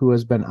India who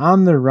has been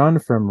on the run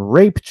from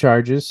rape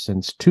charges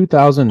since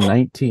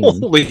 2019.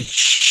 Holy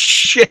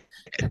shit.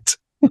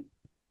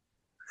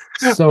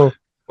 So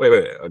wait,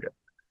 okay.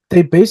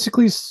 They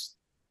basically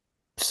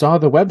saw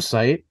the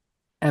website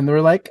and they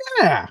were like,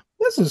 yeah,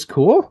 this is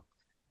cool.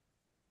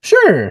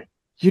 Sure.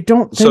 You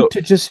don't think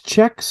to just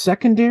check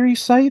secondary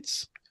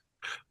sites?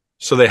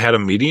 So they had a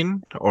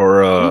meeting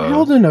or they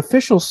held an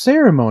official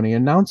ceremony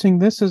announcing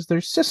this as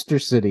their sister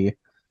city.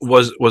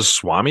 Was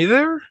Swami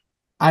there?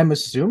 I'm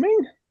assuming.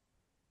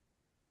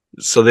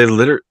 So they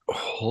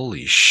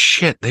holy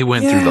shit, they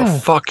went through the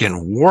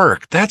fucking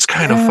work. That's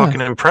kind of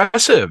fucking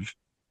impressive.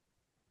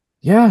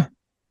 Yeah.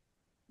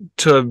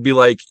 To be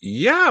like,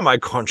 yeah, my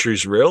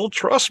country's real.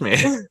 Trust me.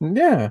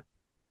 Yeah.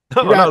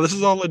 No, this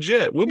is all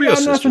legit. We'll be a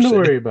sister nothing to city.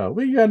 worry about.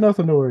 We got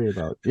nothing to worry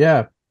about.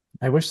 Yeah.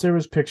 I wish there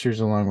was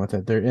pictures along with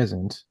it. There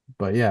isn't.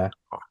 But yeah.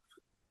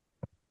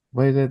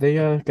 Wait,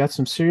 they got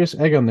some serious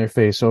egg on their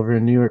face over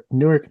in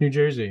Newark, New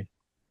Jersey.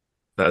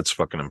 That's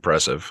fucking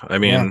impressive. I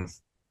mean,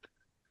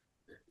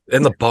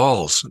 and the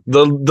balls,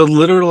 the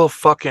literal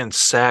fucking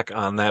sack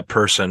on that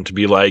person to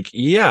be like,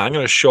 yeah, I'm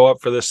gonna show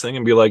up for this thing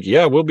and be like,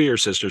 yeah, we'll be your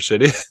sister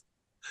city.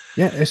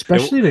 Yeah,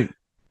 especially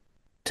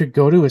to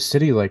go to a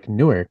city like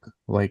Newark,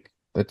 like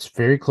that's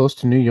very close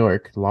to New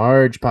York,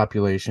 large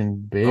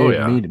population,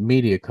 big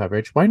media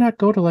coverage. Why not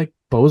go to like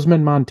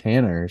Bozeman,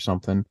 Montana or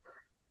something?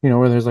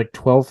 Where there's like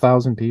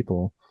 12,000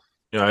 people.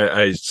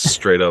 I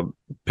straight up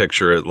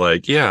picture it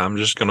like, yeah, I'm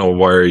just gonna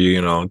wire you,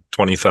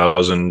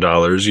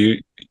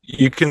 $20,000.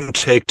 You can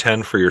take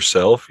 10 for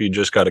yourself. You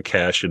just got to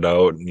cash it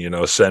out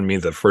and send me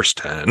the first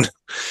 10.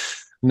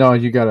 No,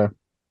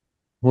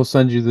 we'll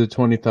send you the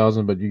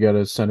 20,000, but you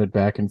gotta send it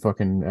back in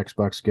fucking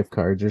Xbox gift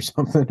cards or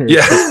something.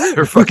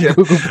 Or fucking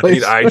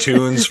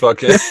iTunes,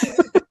 fucking.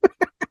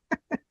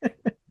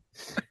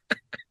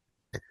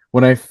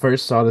 When I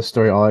first saw this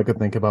story, all I could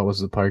think about was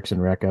the Parks and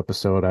Rec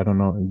episode. I don't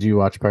know. Do you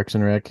watch Parks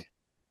and Rec?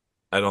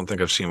 I don't think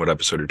I've seen what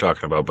episode you're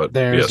talking about, but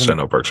yes, I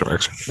know Parks and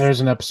Rec.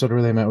 There's an episode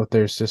where they met with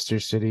their sister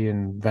city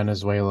in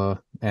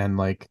Venezuela, and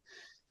like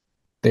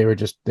they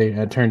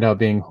had turned out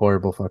being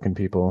horrible fucking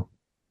people.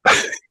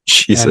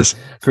 Jesus.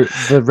 And for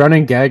the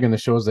running gag in the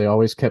shows, they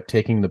always kept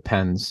taking the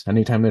pens.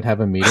 Anytime they'd have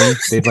a meeting,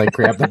 they'd like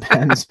grab the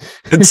pens.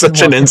 It's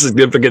such an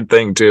insignificant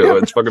thing too.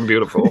 Yep. It's fucking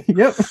beautiful.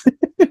 Yep.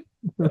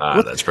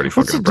 That's pretty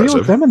fucking impressive. Deal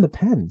with them and the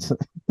pens?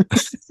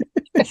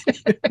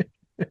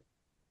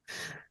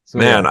 So,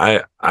 man,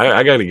 I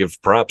got to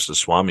give props to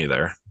Swami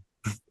there.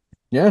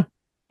 Yeah.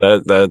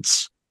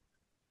 That's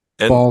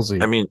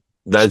ballsy. I mean,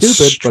 that's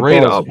stupid,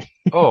 straight up.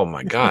 Oh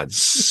my God.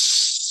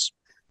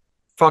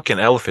 fucking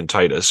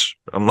elephantitis.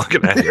 I'm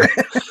looking at here.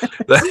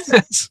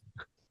 That's,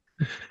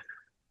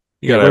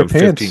 you Can't gotta wear have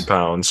 15 pants.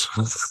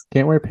 pounds.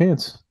 Can't wear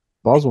pants.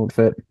 Balls won't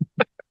fit.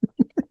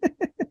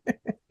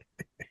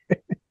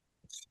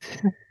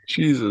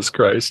 Jesus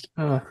Christ.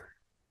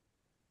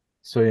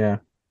 So yeah,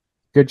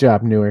 good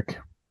job, Newark.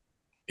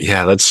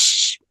 Yeah,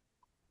 that's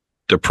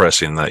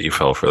depressing that you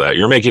fell for that.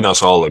 You're making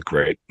us all look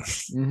great.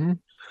 Mm-hmm.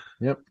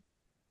 Yep.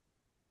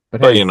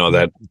 But But hey, you know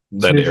that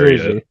it's that New area.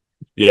 Jersey.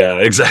 Yeah,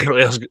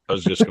 exactly. I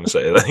was just gonna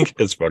say, I think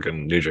it's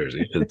fucking New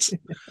Jersey. It's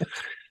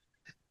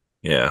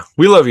yeah.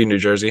 We love you, New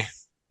Jersey.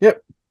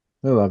 Yep.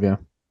 I love you.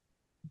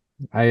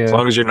 As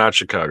long as you're not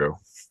Chicago.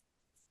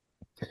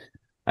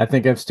 I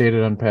think I've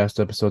stated on past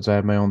episodes I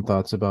have my own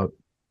thoughts about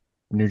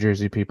New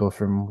Jersey people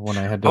from when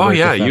I had to Oh work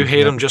yeah, with you them. hate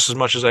Yep. them just as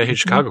much as I hate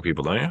Chicago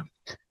people, don't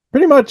you?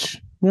 Pretty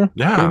much. Yeah.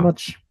 Pretty Yeah.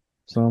 much.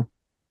 So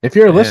if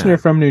you're a listener Yeah.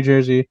 from New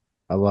Jersey,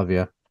 I love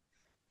you.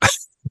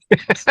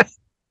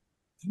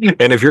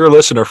 And if you're a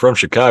listener from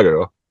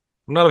Chicago,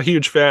 I'm not a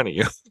huge fan of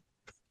you.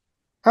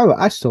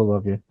 I still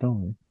love you.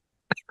 Don't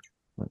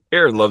worry.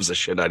 Aaron loves the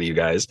shit out of you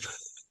guys.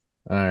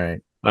 All right.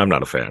 I'm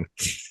not a fan.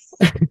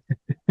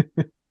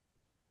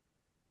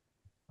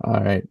 All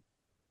right.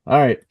 All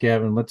right,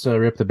 Gavin, let's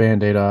rip the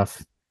Band-Aid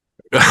off.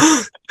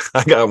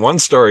 I got one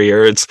story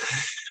here. It's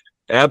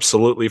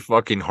absolutely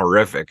fucking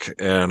horrific.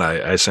 And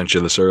I sent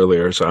you this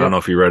earlier, so I don't know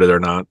if you read it or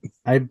not.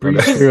 I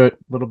breezed through it a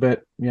little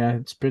bit. Yeah,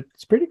 it's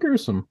pretty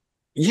gruesome.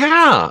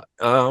 Yeah.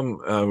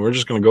 We're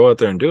just gonna go out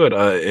there and do it.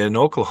 An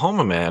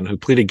Oklahoma man who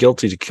pleaded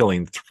guilty to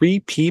killing 3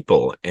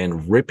 people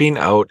and ripping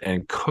out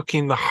and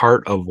cooking the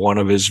heart of one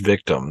of his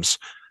victims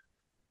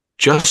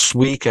just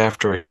week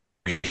after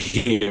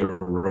he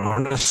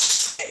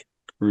erroneously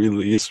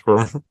released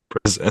from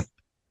prison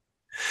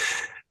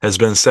has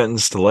been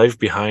sentenced to life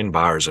behind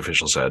bars,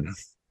 officials said.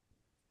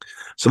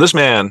 So this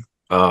man,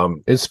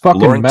 it's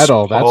fucking Lawrence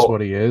metal. Paul, that's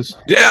what he is.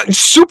 Yeah,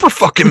 super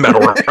fucking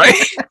metal, right?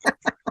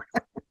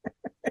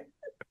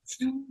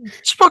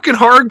 It's fucking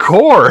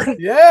hardcore.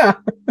 Yeah.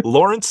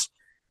 Lawrence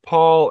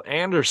Paul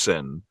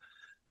Anderson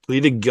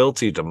pleaded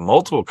guilty to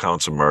multiple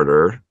counts of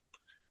murder,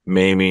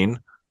 maiming,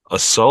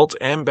 assault,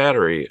 and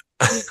battery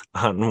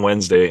on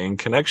Wednesday in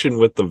connection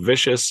with the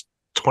vicious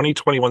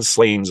 2021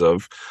 slayings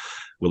of,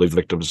 we'll leave the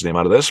victim's name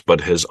out of this, but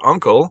his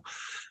uncle,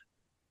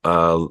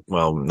 well,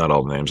 not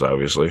all the names,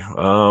 obviously.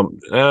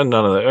 And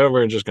none of that.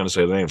 We're just going to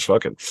say the names.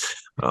 Fuck it.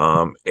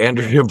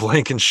 Andrea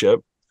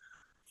Blankenship,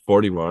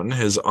 41.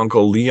 His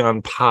uncle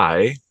Leon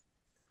Pye,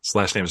 his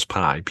last name is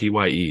Pye,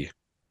 P-Y-E,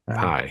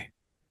 Pye.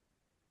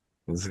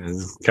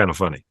 It's kind of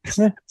funny.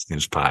 Yeah. His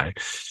name's Pye.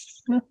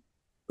 Yeah.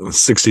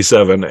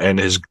 67, and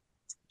his,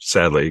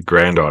 sadly,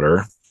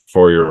 granddaughter,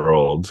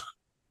 4-year-old,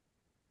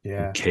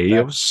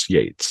 Chaos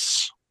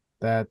Yates.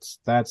 That's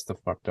the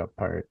fucked up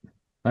part.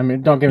 I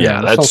mean, don't get me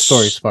wrong, this whole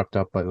story's fucked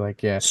up, but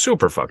like, yeah.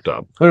 Super fucked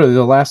up. Literally,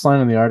 the last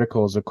line in the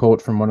article is a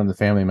quote from one of the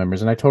family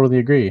members, and I totally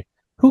agree.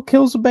 Who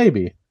kills a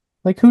baby?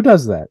 Like, who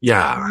does that?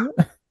 Yeah.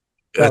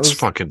 That's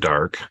fucking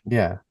dark.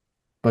 Yeah.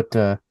 But,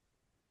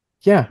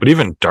 yeah. But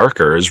even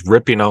darker is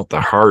ripping out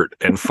the heart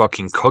and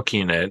fucking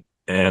cooking it.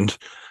 And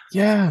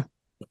yeah.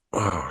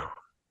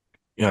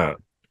 Yeah.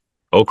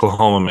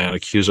 Oklahoma man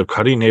accused of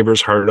cutting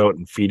neighbor's heart out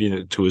and feeding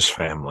it to his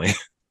family.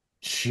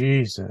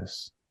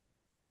 Jesus.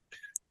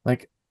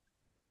 Like,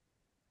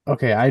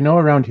 okay, I know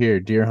around here,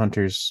 deer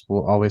hunters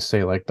will always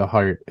say, like, the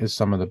heart is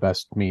some of the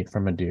best meat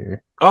from a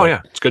deer. Oh,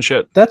 yeah. It's good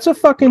shit. That's a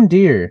fucking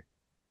deer.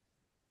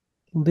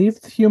 Leave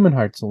the human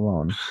hearts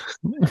alone.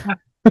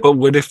 But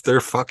what if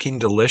they're fucking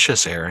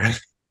delicious, Aaron?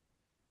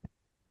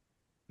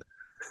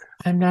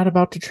 I'm not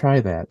about to try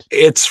that.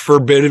 It's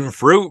forbidden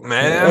fruit,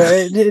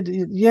 man.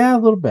 Yeah, a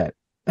little bit.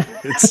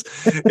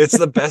 It's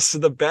the best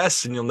of the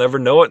best, and you'll never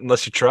know it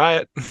unless you try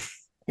it.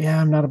 Yeah,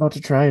 I'm not about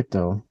to try it,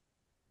 though.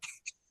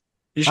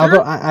 You sure?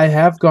 Although I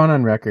have gone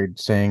on record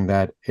saying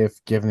that if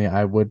given the,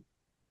 I would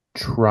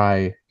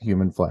try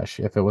human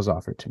flesh if it was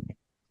offered to me.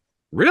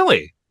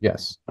 Really?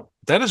 Yes.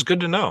 That is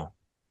good to know.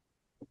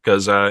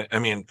 Because, I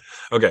mean,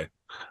 okay.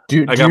 Do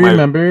you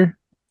remember?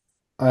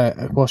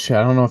 Well, shit,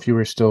 I don't know if you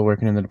were still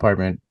working in the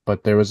department,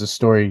 but there was a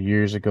story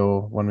years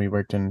ago when we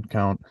worked in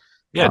count.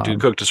 Yeah, dude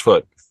cooked his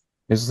foot.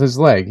 His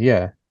leg,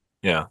 yeah.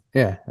 Yeah.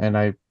 Yeah, and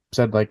I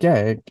said, like,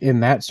 yeah, in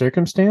that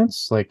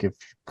circumstance, like, if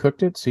you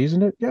cooked it,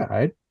 seasoned it, yeah,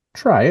 I'd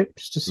try it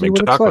just to see Make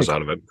what tacos it's like.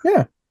 out of it.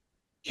 Yeah.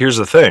 Here's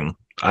the thing.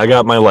 I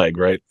got my leg,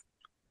 right?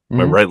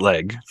 My right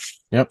leg.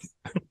 Yep.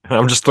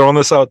 I'm just throwing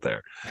this out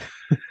there.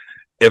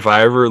 If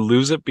I ever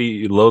lose it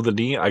below the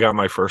knee, I got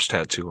my first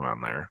tattoo on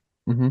there.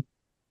 Mm-hmm.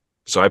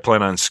 So I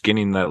plan on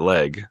skinning that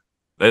leg.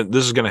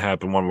 This is going to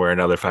happen one way or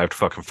another. If I have to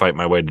fucking fight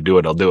my way to do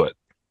it, I'll do it.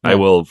 Yeah. I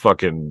will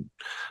fucking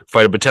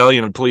fight a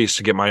battalion of police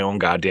to get my own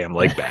goddamn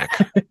leg back.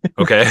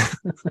 Okay?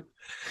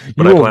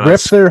 But you will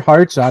rip their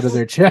hearts out of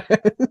their chest.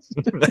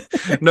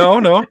 No.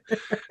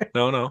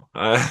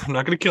 I'm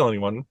not going to kill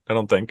anyone, I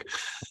don't think.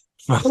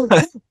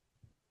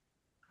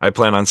 I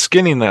plan on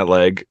skinning that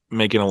leg,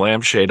 making a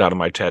lampshade out of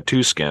my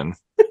tattoo skin.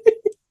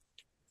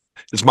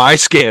 It's my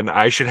skin.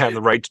 I should have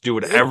the right to do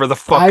whatever the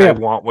fuck I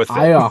want with it.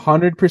 I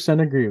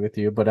 100% agree with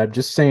you, but I'm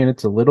just saying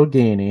it's a little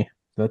gainy.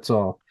 That's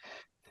all.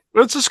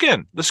 But it's the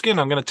skin. The skin.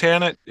 I'm going to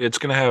tan it. It's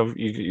going to have,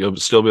 you'll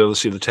still be able to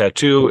see the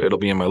tattoo. It'll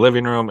be in my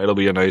living room. It'll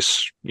be a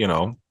nice,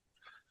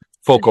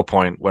 focal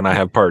point when I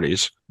have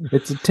parties.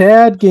 It's a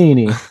tad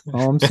gamey.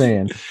 All I'm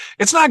saying.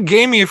 It's not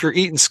gamey if you're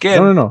eating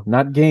skin. No,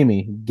 not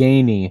gamey.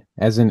 Gainy,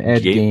 as in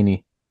Ed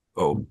Gainey.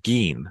 Oh,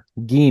 Geen.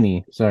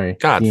 Geeny. Sorry.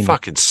 God, Geeny.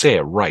 fucking say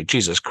it right.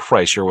 Jesus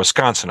Christ, you're a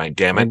Wisconsinite,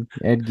 damn it.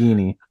 Ed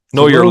Geeny.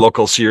 Know your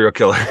local serial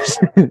killers.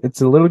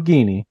 It's a little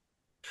Geeny.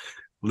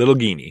 Little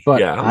Geeny. But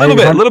yeah,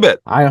 a little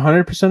bit. I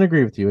 100%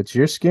 agree with you. It's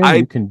your skin.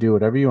 You can do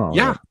whatever you want.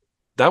 Yeah.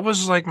 That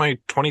was like my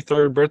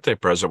 23rd birthday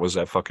present was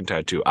that fucking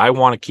tattoo. I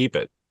want to keep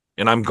it.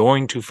 And I'm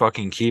going to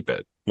fucking keep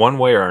it. One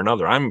way or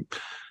another.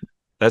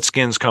 That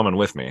skin's coming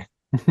with me.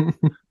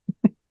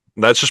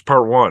 That's just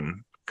part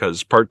one.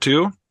 Because part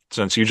two,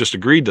 since you just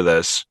agreed to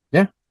this,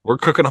 yeah, we're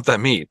cooking up that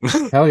meat.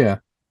 Hell yeah.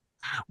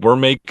 We're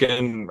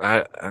making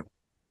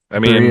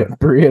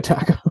burrito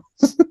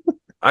tacos.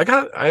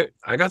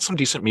 I got some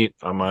decent meat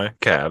on my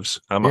calves.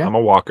 I'm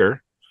a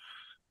walker.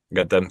 I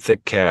got them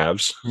thick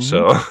calves. Mm-hmm.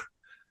 So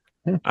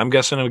I'm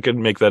guessing we could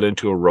make that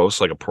into a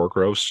roast, like a pork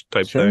roast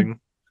type thing.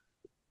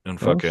 And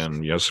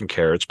fucking, some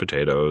carrots,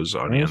 potatoes,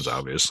 onions,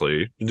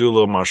 obviously. You do a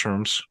little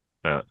mushrooms.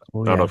 I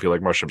don't know if you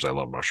like mushrooms. I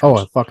love mushrooms.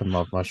 Oh, I fucking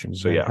love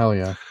mushrooms. So man. Hell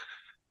yeah.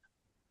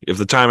 If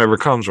the time ever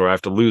comes where I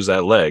have to lose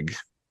that leg,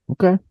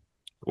 okay,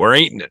 we're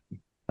eating it.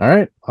 All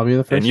right, I'll be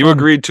the first. And you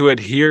agreed to it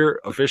here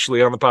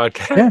officially on the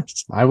podcast. Yeah,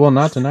 I will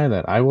not deny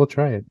that. I will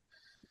try it.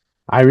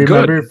 I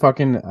remember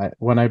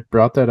when I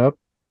brought that up.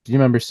 Do you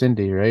remember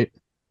Cindy, right?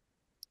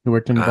 Who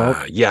worked in the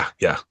vault? Yeah.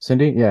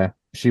 Cindy, yeah.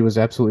 She was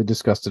absolutely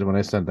disgusted when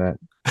I said that.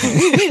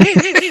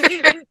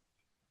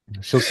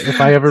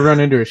 If I ever run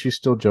into her, she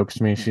still jokes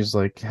to me. She's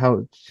like,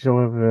 "How she'll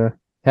have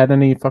had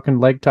any fucking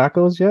leg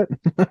tacos yet?"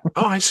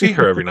 Oh, I see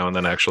her every now and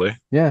then. Actually,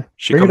 yeah,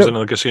 she comes into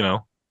the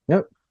casino.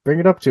 Yep, bring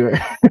it up to her.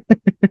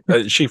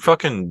 She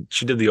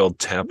did the old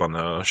tap on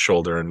the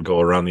shoulder and go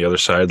around the other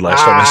side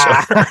last time I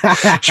saw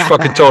her. She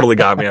fucking totally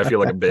got me. I feel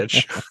like a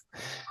bitch.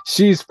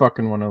 She's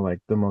fucking one of like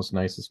the most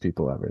nicest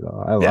people ever,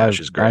 though.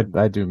 She's great.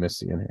 I do miss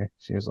seeing her.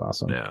 She was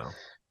awesome. Yeah.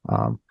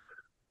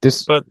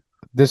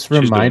 This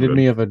reminded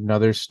me of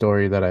another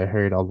story that I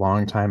heard a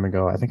long time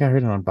ago. I think I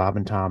heard it on Bob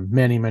and Tom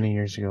many, many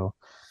years ago.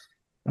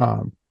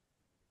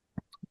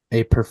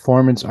 A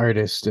performance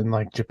artist in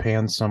like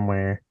Japan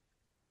somewhere,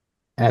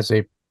 as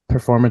a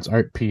performance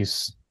art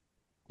piece,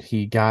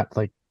 he got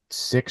like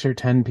 6 or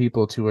 10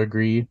 people to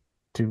agree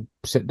to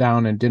sit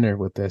down and dinner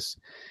with this.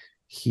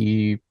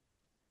 He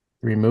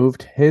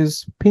removed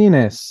his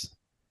penis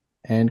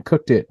and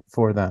cooked it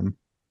for them.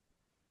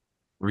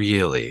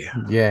 Really?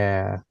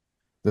 Yeah.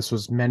 This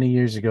was many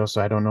years ago,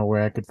 so I don't know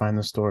where I could find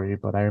the story,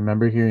 but I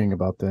remember hearing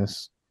about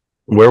this.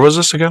 Where was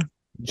this again?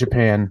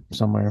 Japan,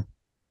 somewhere.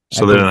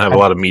 So they didn't have a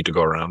lot of meat to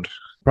go around.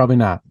 Probably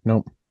not.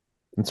 Nope.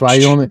 That's why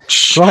you only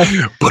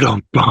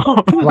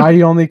why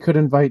you only could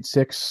invite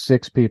six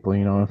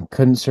people.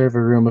 Couldn't serve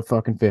a room of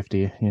fucking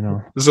 50.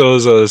 So it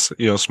was a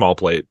small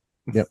plate.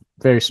 Yep,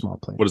 very small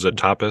plate. What is it?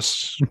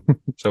 Tapas? Is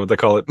that what they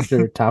call it?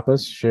 Sure,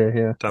 tapas. Sure,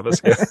 yeah.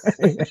 Tapas.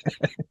 Yeah.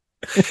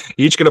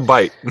 Each get a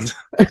bite.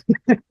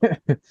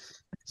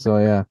 So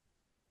yeah,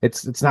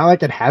 it's not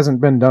like it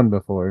hasn't been done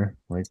before.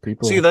 Like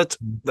people see that's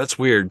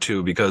weird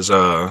too, because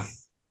the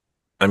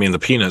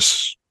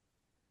penis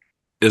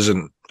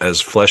isn't as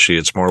fleshy;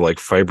 it's more like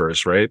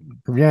fibrous, right?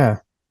 Yeah,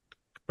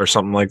 or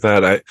something like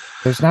that.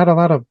 There's not a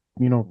lot of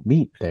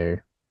meat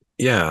there.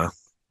 Yeah,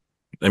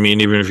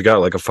 even if you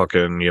got like a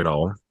fucking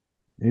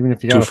even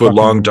if you got 2 foot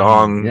long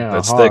dong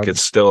that's hog. thick,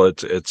 it's still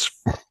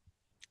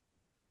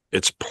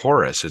it's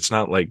porous. It's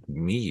not like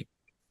meat,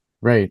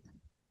 right?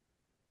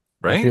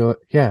 Right?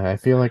 I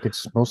feel like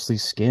it's mostly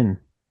skin.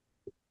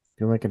 I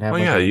feel like it has.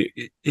 Well,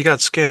 you got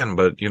skin,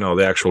 but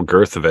the actual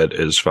girth of it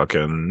is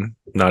fucking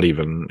not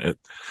even.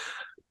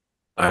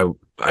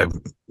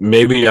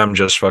 Maybe I'm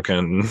just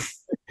fucking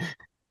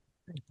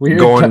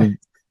going.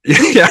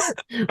 Yeah,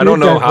 I don't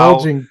know how.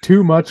 Divulging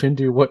too much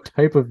into what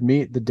type of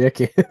meat the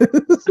dick is.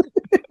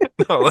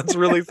 No, let's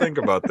really think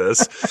about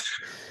this.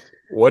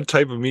 What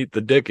type of meat the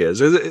dick is?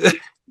 Is it?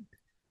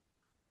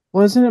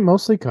 Well, isn't it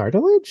mostly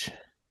cartilage?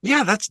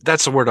 Yeah,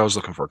 that's the word I was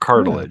looking for.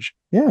 Cartilage.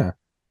 Yeah.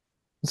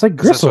 It's like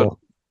gristle.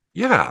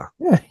 Yeah.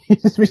 Yeah.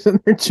 He's just be sitting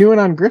there chewing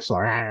on gristle.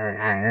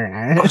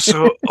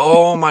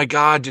 Oh my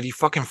God, did he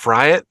fucking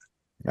fry it?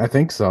 I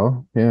think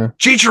so. Yeah.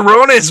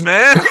 Chicharrones,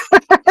 man.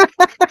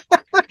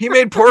 He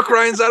made pork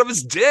rinds out of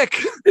his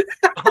dick.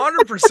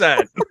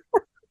 100%.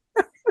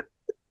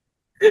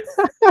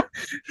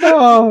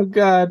 Oh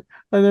God.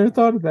 I never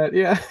thought of that.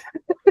 Yeah.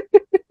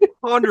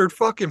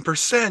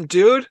 100%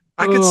 dude.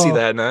 I could see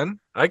that, man.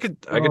 I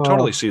could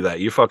totally see that.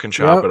 You fucking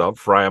chop it up,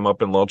 fry them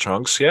up in little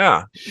chunks.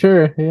 Yeah.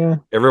 Sure, yeah.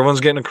 Everyone's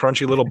getting a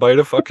crunchy little bite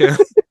of fucking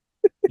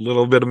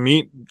little bit of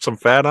meat, some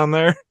fat on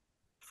there.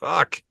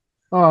 Fuck.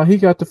 Oh, he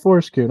got the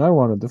foreskin. I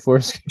wanted the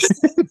foreskin.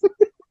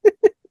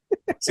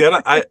 See,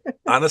 I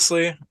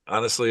honestly,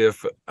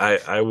 if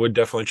I would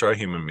definitely try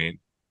human meat.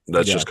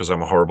 That's Yeah. just because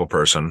I'm a horrible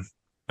person,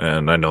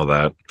 and I know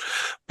that.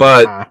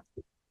 But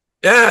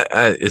yeah,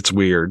 it's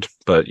weird.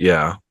 But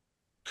yeah,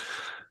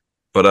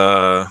 but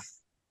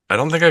I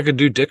don't think I could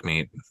do dick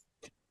meat.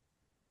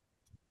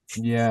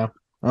 Yeah.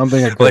 I don't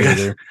think I could Like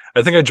either.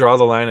 I think I draw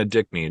the line at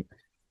dick meat.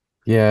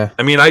 Yeah.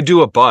 I mean, I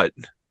do a butt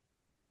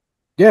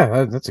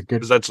Yeah, that's a good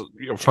because that's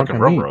chunk fucking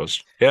of rump meat.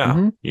 roast. Yeah,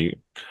 Hmm.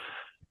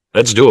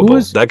 that's Who doable.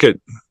 was That could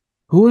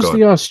who was go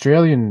the ahead.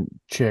 Australian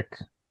chick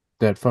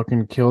that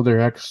fucking killed her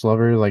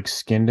ex-lover, like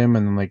skinned him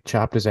and then like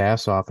chopped his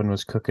ass off and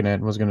was cooking it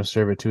and was gonna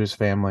serve it to his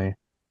family?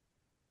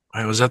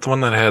 Wait, was that the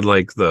one that had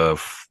like the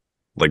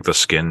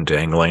skin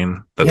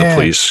dangling that the Yeah,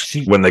 police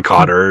she when they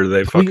caught her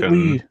they fucking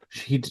completely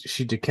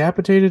she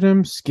decapitated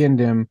him, skinned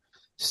him,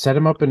 set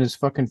him up in his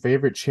fucking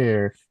favorite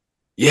chair,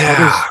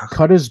 yeah.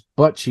 cut his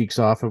butt cheeks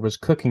off and was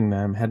cooking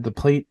them, had the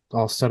plate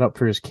all set up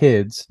for his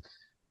kids,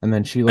 and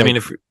then she I mean,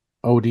 like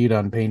OD'd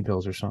on pain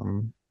pills or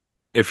something.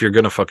 if you're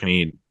gonna fucking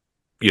eat,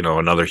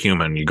 another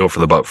human, you go for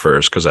the butt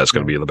first because that's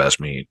gonna Yeah. be the best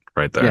meat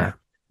right Yeah. there.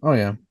 Oh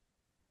yeah.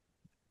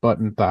 Butt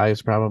and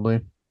thighs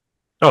probably.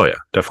 Oh yeah,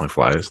 definitely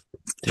flies.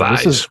 Dude,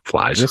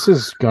 Flies. this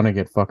is gonna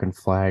get fucking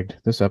flagged.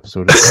 This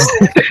episode is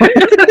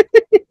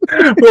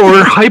Well,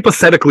 we're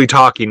hypothetically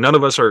talking. None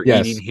of us are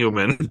eating yes.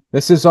 human.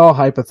 This is all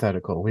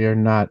hypothetical. We are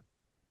not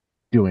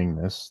doing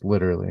this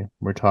literally.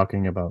 We're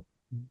talking about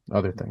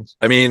other things.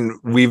 I mean,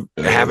 we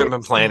haven't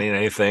been planning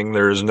anything.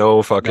 There's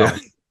no fucking No,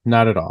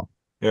 not at all.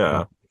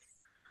 yeah.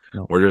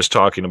 No. We're just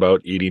talking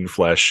about eating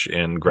flesh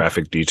in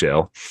graphic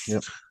detail.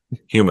 Yep.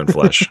 Human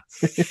flesh.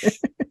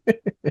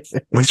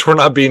 At least we're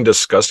not being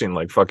disgusting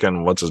like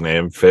fucking what's his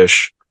name?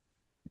 Fish.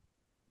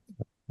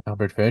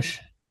 Albert Fish.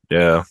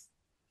 Yeah.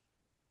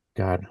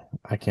 God,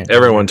 I can't.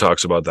 Everyone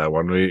talks about that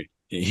one.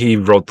 He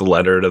wrote the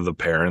letter to the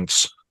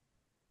parents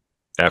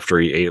after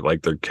he ate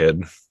like their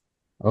kid.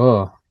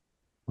 Oh,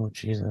 oh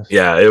Jesus.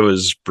 Yeah, it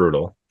was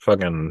brutal.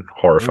 Fucking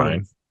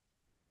horrifying.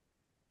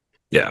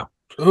 Yeah.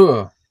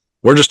 Ugh.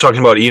 We're just talking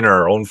about eating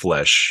our own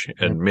flesh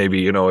and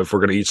maybe, if we're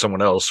going to eat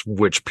someone else,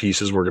 which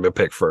pieces we're going to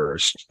pick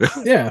first.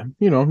 Yeah,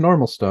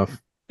 normal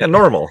stuff. Yeah,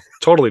 normal.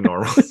 Totally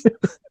normal.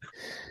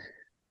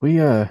 We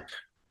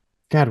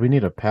God, we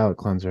need a palate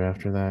cleanser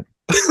after that.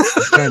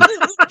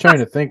 Trying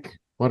to think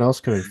what else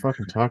could I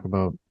fucking talk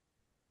about.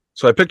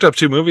 So I picked up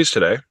 2 movies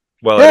today.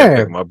 Well, I didn't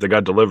pick them up. They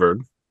got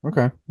delivered.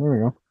 Okay, there we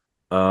go.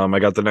 I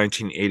got the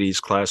 1980s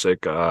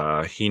classic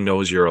He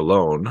Knows You're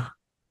Alone.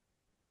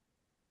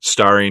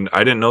 Starring, I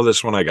didn't know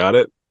this when I got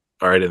it,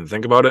 or I didn't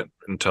think about it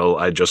until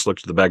I just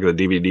looked at the back of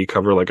the DVD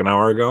cover like an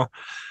hour ago.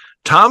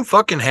 Tom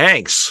fucking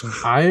Hanks.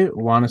 I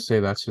want to say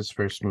that's his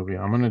first movie.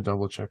 I'm gonna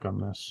double check on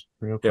this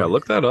real quick. Yeah,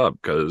 look that up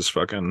because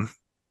fucking.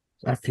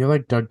 I feel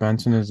like Doug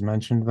Benson has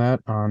mentioned that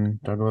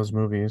on Douglas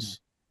movies.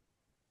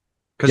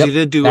 Because he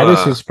did do. That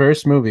is his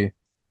first movie.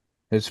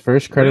 His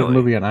first credited Really?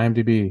 movie on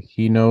IMDb.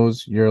 He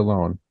Knows You're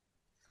Alone.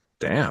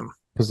 Damn.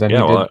 Because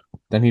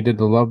then he did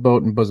The Love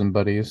Boat and Bosom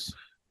Buddies.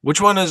 Which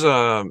one is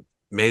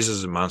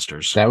Mazes and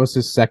Monsters? That was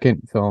his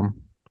second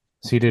film.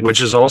 So he did,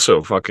 which is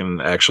also fucking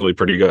actually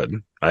pretty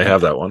good. I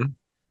have that one.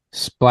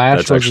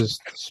 Splash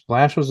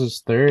was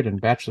his third,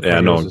 and Bachelor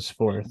Party was his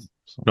fourth.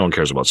 So. No one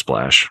cares about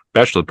Splash.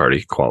 Bachelor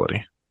Party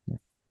quality.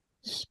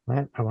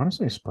 I want to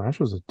say Splash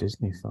was a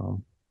Disney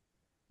film.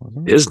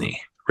 Wasn't it?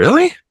 Disney,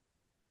 really?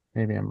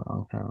 Maybe I'm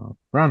wrong. I don't know.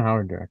 Ron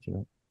Howard directed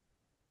it.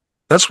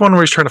 That's one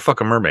where he's trying to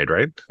fuck a mermaid,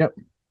 right? Yep.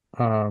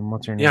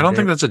 What's her name? Yeah, I don't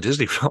think that's a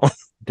Disney film.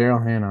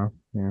 Daryl Hannah.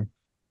 Yeah.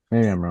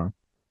 Maybe I'm wrong.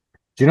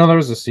 Do you know there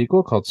was a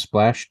sequel called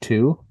Splash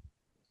 2?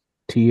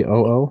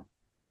 TOO?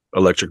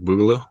 Electric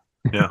Boogaloo?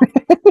 Yeah.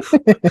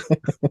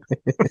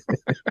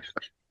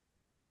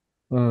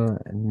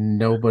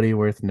 Nobody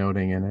worth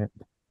noting in it.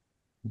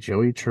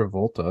 Joey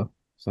Travolta.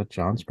 Is that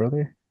John's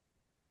brother?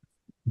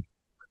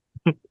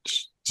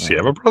 Does he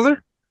have a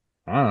brother?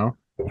 I don't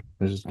know.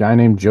 There's this guy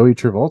named Joey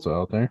Travolta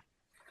out there.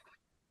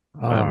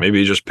 Maybe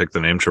he just picked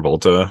the name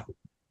Travolta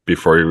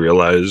before he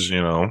realized,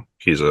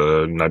 he's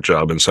a nut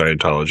job in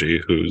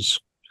Scientology who's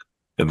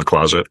in the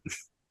closet.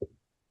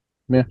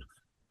 Yeah.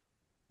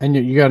 And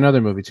you got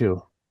another movie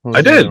too.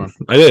 I did.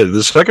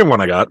 The second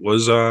one I got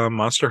was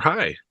Monster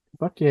High.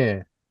 Fuck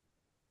yeah.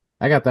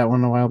 I got that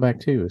one a while back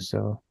too,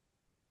 so.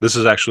 This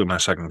is actually my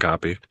second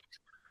copy.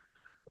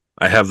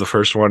 I have the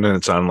first one and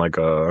it's on like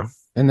a...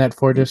 In that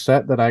 4-disc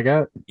set that I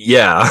got?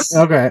 Yeah.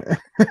 Okay.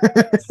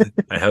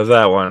 I have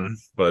that one,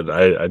 but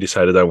I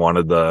decided I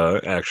wanted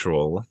the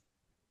actual,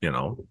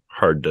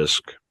 hard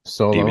disc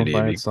solo DVD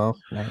by itself.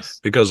 Nice.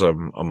 because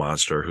I'm a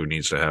monster who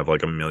needs to have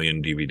like a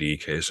million DVD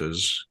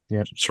cases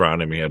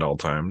surrounding me at all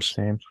times.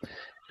 Same.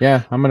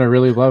 Yeah, I'm gonna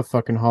really love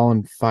fucking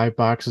hauling 5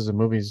 boxes of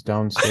movies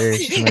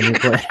downstairs to my new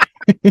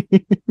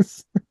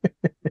place.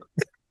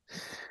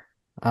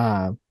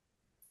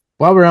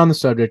 While we're on the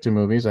subject of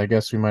movies, I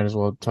guess we might as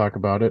well talk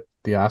about it.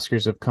 The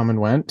Oscars have come and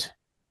went,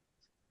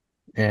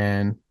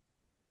 and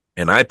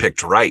I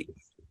picked right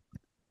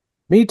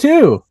me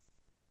too.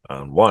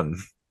 on one.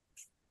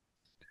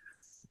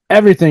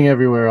 Everything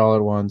Everywhere All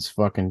at Once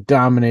fucking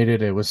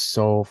dominated. It was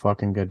so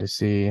fucking good to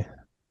see.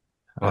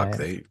 Fuck,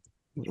 they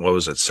what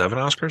was it, 7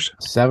 Oscars?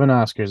 7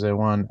 Oscars they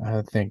won.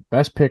 I think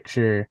Best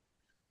Picture,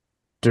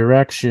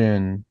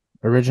 Direction,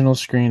 Original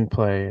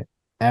Screenplay,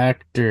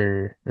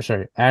 Actress,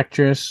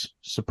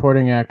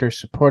 Supporting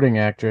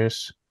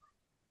Actress.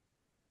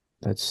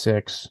 That's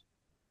 6.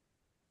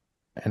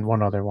 And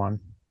one other one.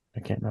 I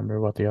can't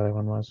remember what the other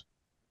one was.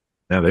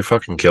 Yeah, they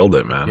fucking killed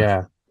it, man.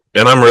 Yeah.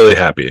 And I'm really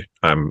happy.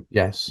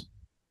 Yes.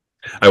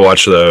 I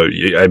watched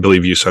I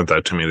believe you sent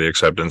that to me, the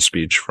acceptance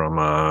speech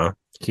from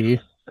Key.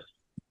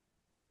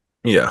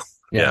 yeah.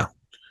 Yeah.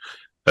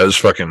 That was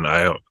fucking,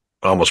 I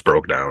almost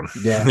broke down.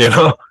 Yeah. You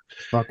know?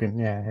 Fucking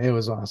yeah, it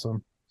was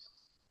awesome.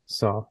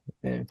 So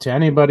to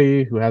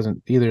anybody who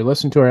hasn't either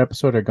listened to our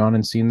episode or gone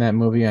and seen that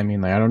movie, I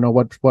mean, like, I don't know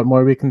what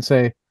more we can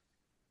say.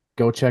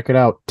 Go check it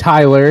out.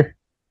 Tyler.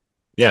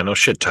 Yeah, no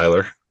shit,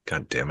 Tyler.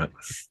 God damn it.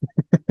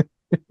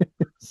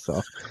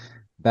 So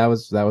that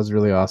was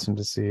really awesome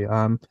to see.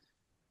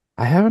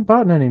 I haven't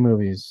bought any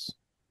movies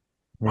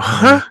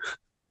recently.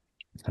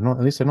 What?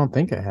 I don't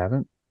think I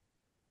haven't.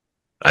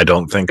 I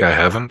don't think I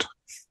haven't.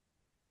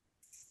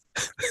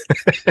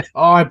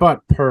 Oh, I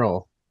bought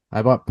Pearl.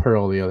 I bought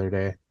Pearl the other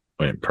day.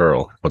 Wait,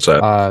 Pearl. What's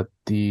that?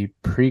 The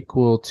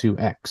prequel to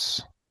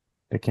X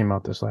that came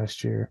out this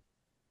last year.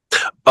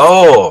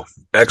 Oh,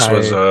 X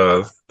was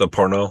the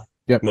porno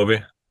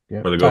movie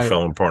Yep. where they go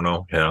film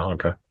porno. Yeah,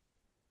 okay.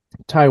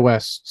 Ty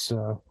West's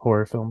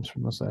horror films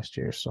from this last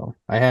year. So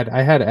I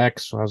had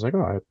X, so I was like,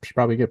 oh, I should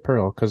probably get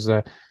Pearl because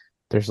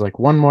there's like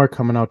one more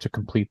coming out to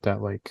complete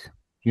that like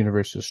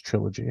universe's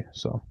trilogy.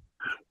 So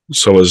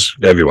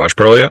Have you watched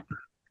Pearl yet?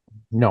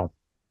 no,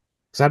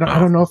 because I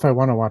don't know if I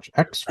want to watch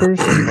X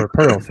first or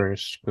Pearl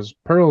first, because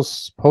Pearl's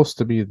supposed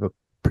to be the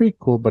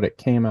prequel, but it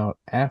came out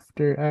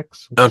after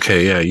X.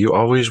 Okay, yeah, you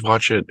always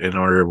watch it in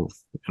order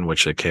in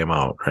which it came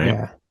out,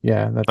 right?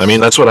 Yeah.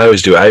 That's what I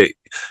always do.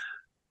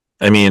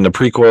 I mean, the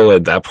prequel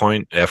at that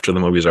point, after the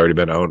movie's already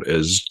been out,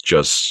 is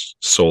just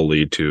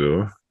solely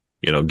to,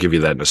 give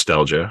you that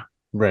nostalgia.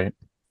 Right.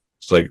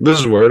 It's like, this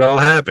is where it all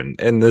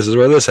happened, and this is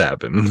where this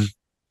happened.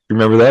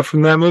 Remember that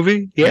from that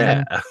movie?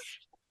 Yeah.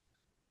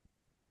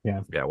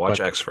 Yeah. Yeah,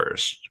 watch X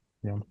first.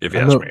 Yeah. If you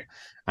ask me.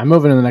 I'm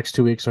moving in the next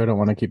 2 weeks, so I don't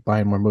want to keep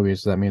buying more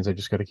movies. So that means I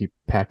just got to keep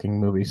packing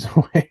movies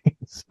away.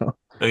 So.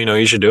 You know what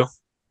you should do?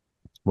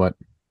 What?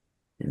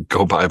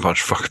 Go buy a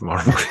bunch of fucking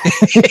more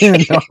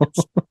movies. No.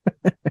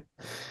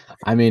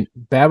 I mean,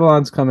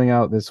 Babylon's coming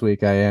out this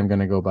week. I am going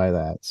to go buy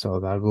that.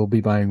 So I will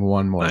be buying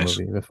one more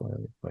movie before I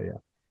leave. But yeah.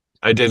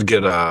 I did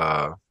get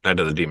Night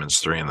of the Demons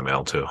 3 in the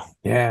mail too.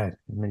 Yeah.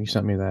 I mean, you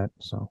sent me that.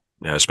 So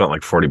yeah, I spent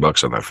like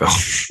 $40 on that film.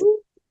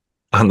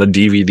 On the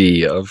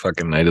DVD of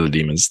fucking Night of the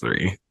Demons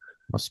 3.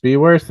 Must be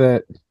worth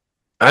it.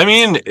 I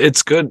mean,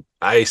 it's good.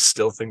 I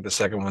still think the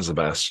second one's the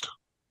best.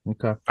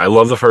 Okay. I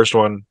love the first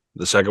one.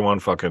 The second one,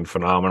 fucking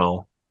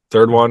phenomenal.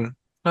 Third one,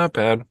 not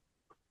bad.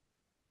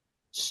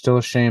 Still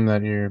a shame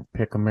that your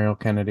pick of Meryl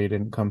Kennedy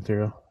didn't come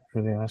through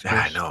for the Oscars.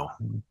 Yeah, I know.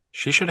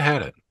 She should have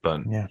had it,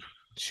 but yeah,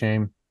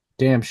 shame.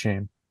 Damn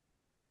shame.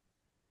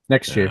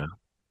 Next year.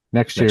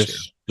 Next year.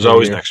 There's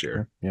always next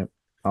year. Yep.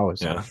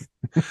 Always. Yeah.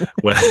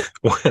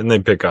 when they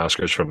pick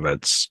Oscars from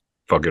that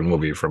fucking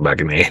movie from back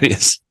in the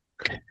 80s.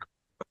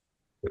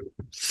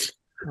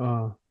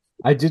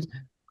 I did.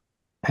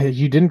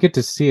 You didn't get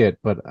to see it,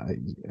 but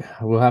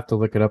we'll have to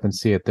look it up and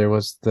see it. There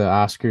was the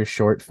Oscar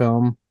short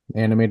film,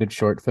 animated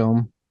short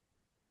film.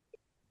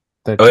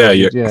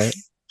 Yeah.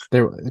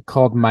 They're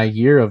called My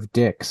Year of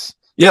Dicks.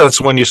 Yeah, that's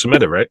the one you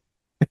submitted, right?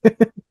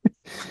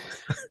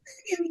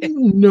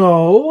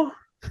 No.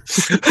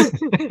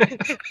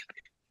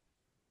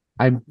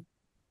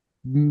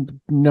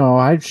 No,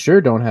 I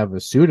sure don't have a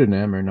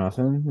pseudonym or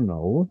nothing.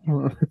 No.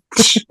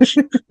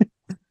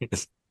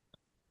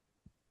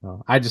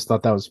 No, I just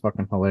thought that was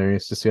fucking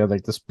hilarious to see how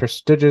like this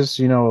prestigious,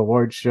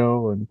 award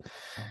show, and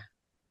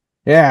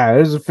yeah,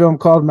 there's a film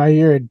called My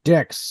Year of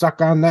Dicks. Suck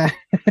on that.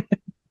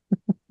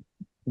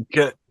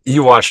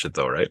 You watched it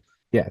though, right?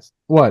 Yes.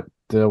 What?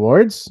 The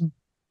awards?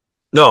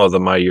 No, the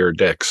My Year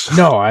Dicks.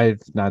 No,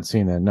 I've not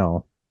seen it.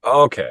 No.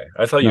 Okay,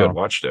 I thought you had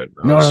watched it.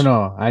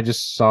 No. I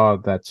just saw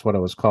that's what it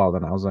was called,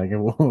 and I was like,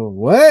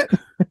 "What?"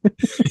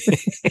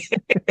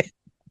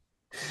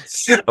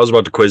 I was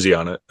about to quiz you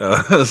on it.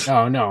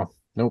 Oh no,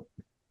 nope.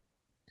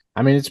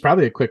 I mean, it's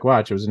probably a quick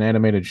watch. It was an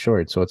animated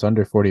short, so it's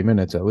under 40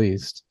 minutes at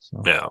least.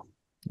 So. Yeah,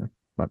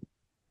 but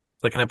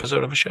like an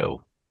episode of a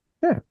show.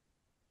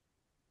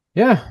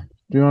 Yeah.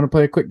 Do you want to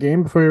play a quick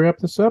game before we wrap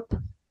this up?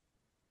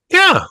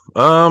 Yeah.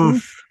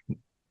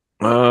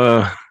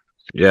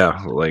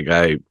 Yeah. Like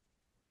I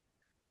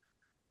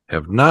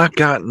have not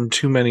gotten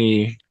too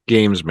many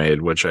games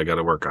made, which I got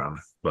to work on.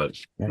 But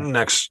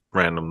next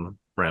random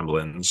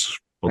ramblings,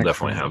 we'll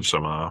definitely have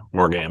some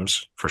more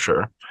games for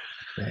sure.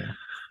 Yeah.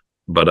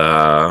 But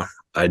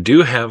I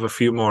do have a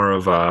few more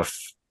of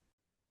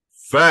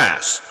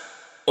Fast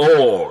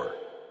or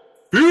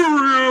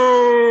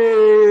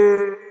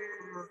Furious.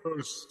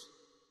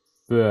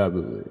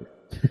 Probably.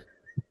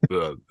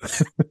 I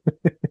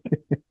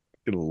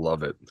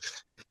love it.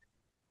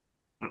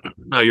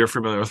 Now you're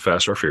familiar with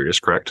Fast or Furious,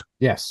 correct?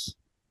 Yes.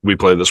 We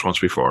played this once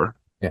before.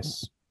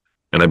 Yes.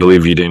 And I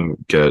believe you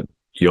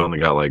only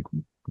got like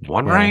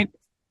one Yeah. right?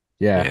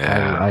 Yeah.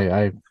 Yeah.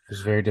 I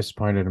was very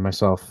disappointed in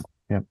myself.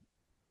 Yep.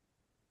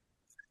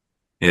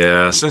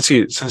 Yeah, since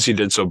you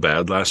did so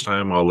bad last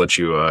time, I'll let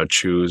you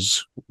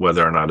choose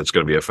whether or not it's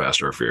going to be a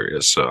Fast or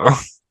Furious. So,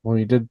 Well,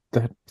 you did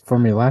that for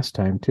me last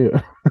time too.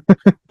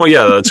 well,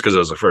 yeah, that's because it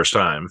was the first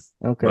time.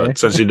 Okay. But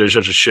since you did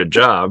such a shit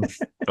job,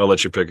 I'll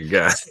let you pick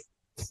again.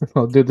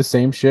 I'll do the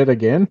same shit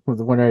again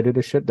when I did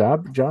a shit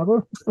job.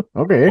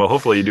 Okay. Well,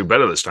 hopefully you do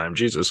better this time.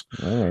 Jesus,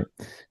 All right.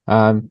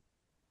 Um,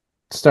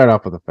 start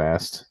off with a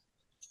fast.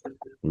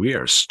 we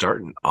are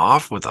starting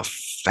off with a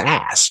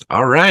Fast.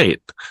 All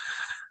right.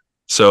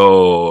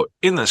 So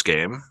in this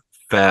game,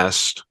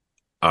 Fast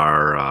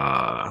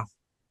are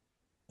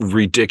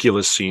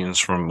ridiculous scenes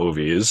from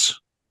movies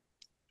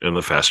in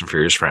the Fast and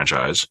Furious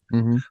franchise.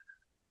 Mm-hmm.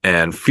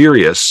 And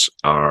Furious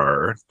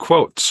are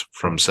quotes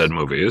from said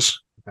movies.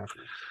 Okay.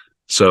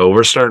 So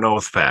we're starting out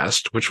with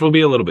Fast, which will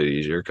be a little bit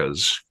easier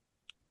because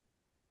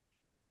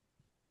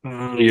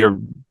you're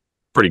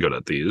pretty good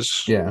at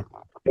these. Yeah.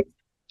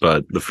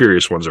 But the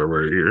Furious ones are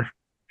where you're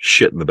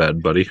shit in the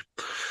bed, buddy.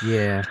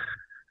 Yeah.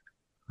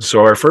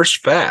 So our first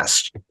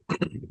Fast,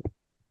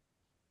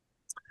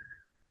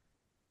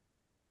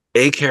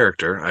 a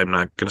character, I'm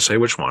not going to say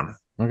which one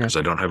Okay. because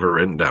I don't have it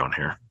written down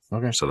here.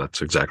 Okay. So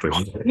that's exactly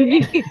what.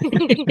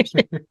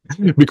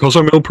 Because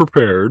I'm ill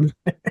prepared.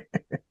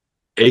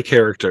 A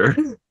character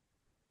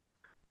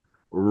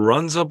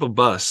runs up a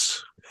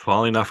bus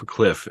falling off a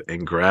cliff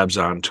and grabs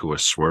onto a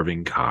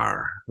swerving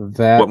car.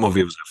 That. What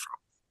movie was that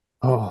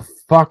from? Oh,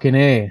 fucking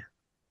A.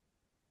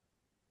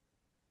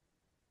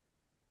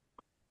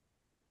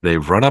 They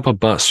run up a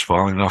bus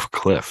falling off a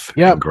cliff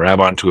Yep. and grab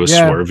onto a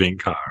Yeah. swerving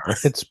car.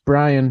 It's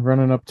Brian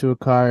running up to a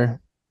car.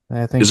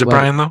 I think. Is it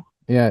Brian, though?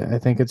 Yeah, I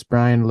think it's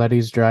Brian.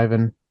 Letty's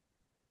driving.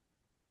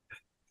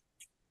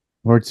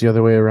 Or it's the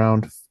other way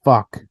around.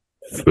 Fuck.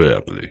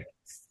 Family.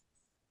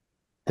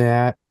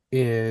 That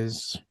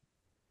is.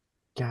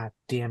 God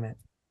damn it.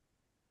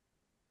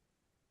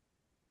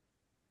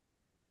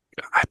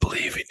 I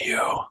believe in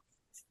you.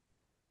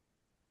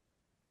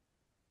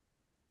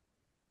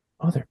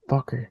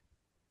 Motherfucker.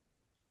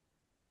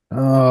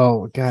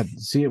 Oh, God.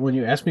 See, when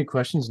you ask me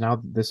questions now,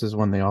 this is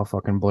when they all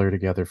fucking blur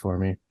together for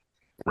me.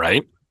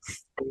 Right?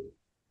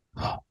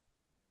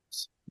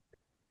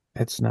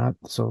 It's not.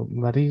 So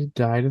Letty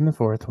died in the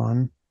fourth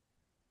one.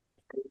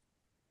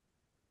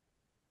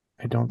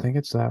 I don't think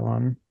it's that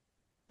one.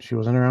 She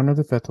wasn't around in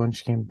the fifth one.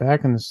 She came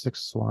back in the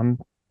sixth one.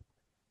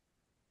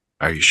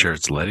 Are you sure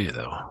it's Letty,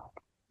 though?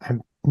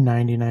 I'm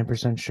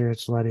 99% sure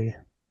it's Letty.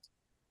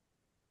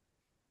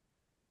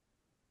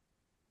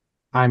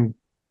 I'm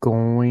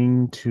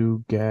going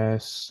to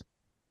guess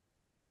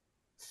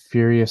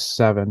Furious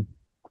 7.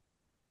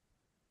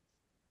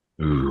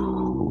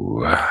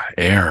 Ooh,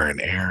 Aaron.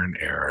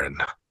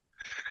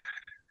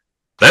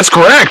 That's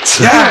correct.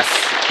 Yes!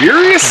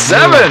 Furious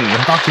 7.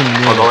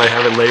 Although I I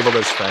have it labeled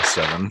as Fast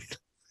 7.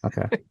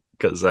 Okay.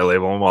 Because I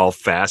label them all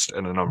fast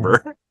and a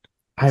number.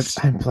 I'm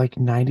like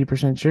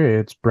 90% sure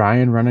it's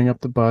Brian running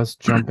up the bus,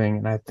 jumping,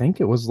 and I think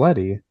it was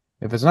Letty.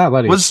 If it's not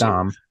Letty, it's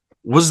Dom.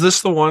 Was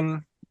this the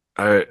one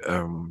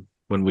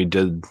when we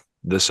did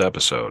this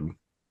episode?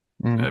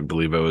 Mm-hmm. I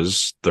believe it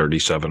was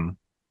 37.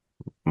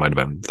 Might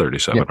have been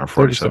 37 Yep, or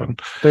 47.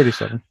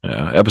 37.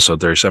 Yeah, episode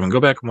 37. Go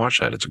back and watch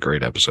that. It's a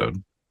great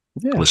episode.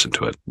 Yeah. Listen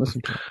to it.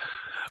 Listen to it.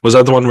 Was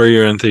that the one where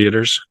you're in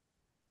theaters?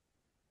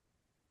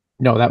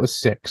 No, that was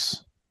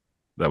 6.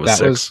 That was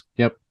 6.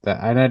 Yep.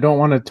 And I don't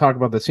want to talk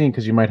about the scene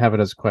because you might have it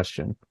as a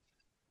question.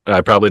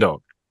 I probably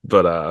don't,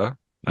 but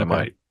I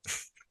might.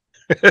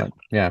 But,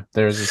 yeah,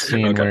 there's a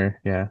scene Okay.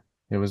 where, yeah,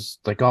 it was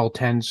like all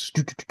tens,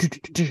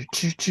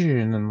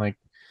 and then like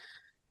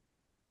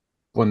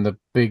when the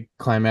big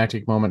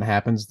climactic moment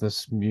happens,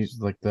 this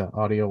music, like the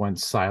audio went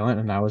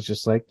silent, and I was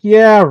just like,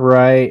 yeah,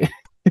 right.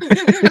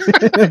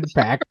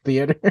 Back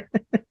theater.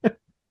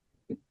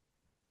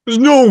 There's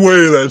no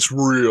way that's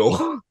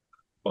real.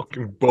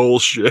 Fucking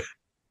bullshit.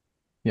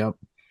 Yep.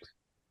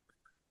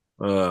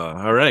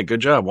 All right, good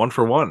job. 1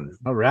 for 1.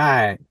 All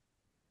right.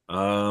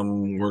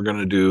 We're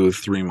gonna do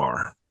 3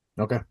 more.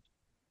 Okay.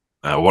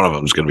 One of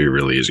them is gonna be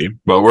really easy,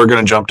 but we're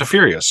gonna jump to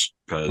Furious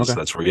because Okay.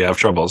 that's where you have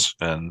troubles,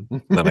 and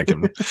then I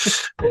can.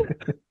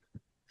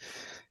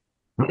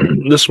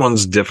 This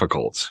one's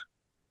difficult,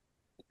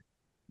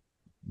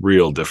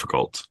 real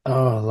difficult.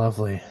 Oh,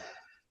 lovely.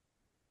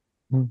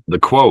 The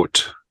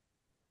quote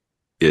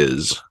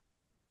is,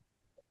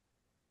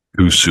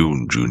 "Too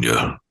soon,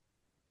 Junior."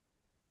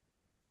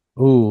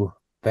 Ooh,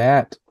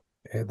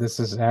 this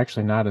is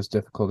actually not as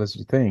difficult as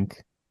you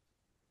think.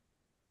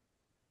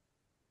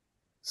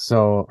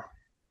 So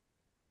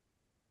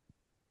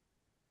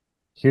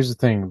here's the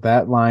thing.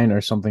 That line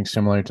or something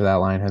similar to that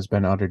line has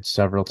been uttered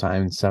several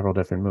times, several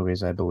different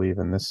movies, I believe,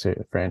 in this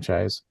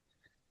franchise.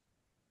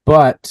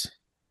 But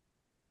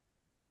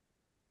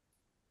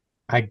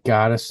I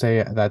gotta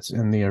say that's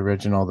in the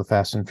original, The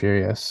Fast and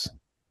Furious.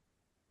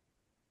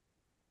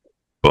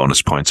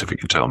 Bonus points if you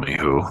can tell me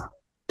who.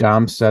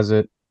 Dom says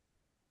it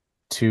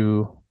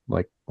to,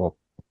 like, well,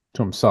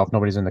 to himself.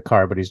 Nobody's in the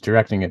car, but he's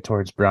directing it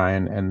towards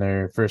Brian and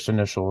their first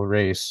initial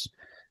race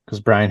because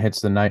Brian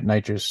hits the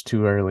nitrous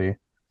too early.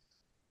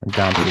 And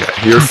Dom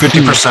You're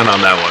 50%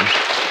 on that one.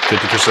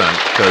 50%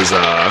 because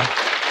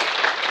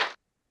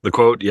the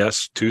quote,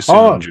 yes, too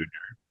soon, Junior.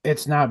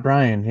 It's not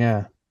Brian.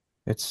 Yeah,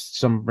 it's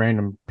some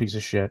random piece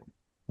of shit.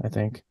 I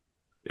think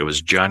it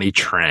was Johnny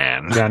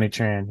Tran. Johnny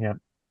Tran. Yep.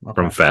 Okay.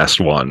 From Fast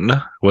One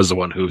was the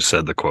one who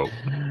said the quote.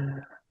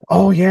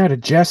 Oh yeah, to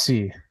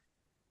Jesse.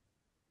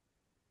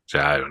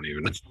 I don't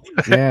even.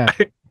 Yeah,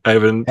 I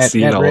haven't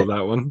seen all of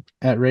that one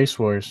at Race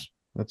Wars.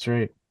 That's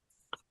right.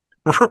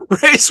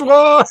 Race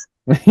War.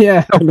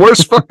 Yeah,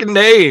 worst fucking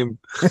name.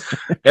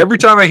 Every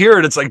time I hear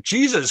it, it's like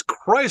Jesus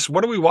Christ.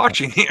 What are we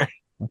watching here?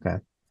 Okay,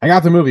 I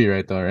got the movie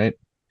right though, right?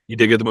 You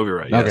did get the movie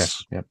right. Okay.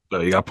 Yes. Yep.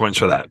 So you got points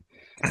for that.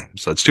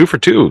 So it's 2 for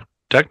 2,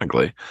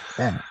 technically.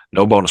 Yeah.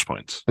 No bonus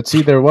points. But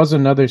see, there was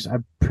another.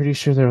 I'm pretty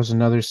sure there was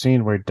another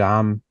scene where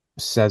Dom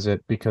says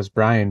it because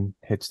Brian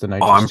hits the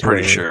nitrous. Oh, I'm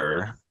pretty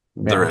sure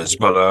there is,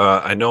 but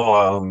I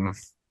know.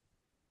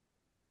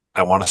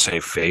 I want to say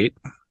Fate.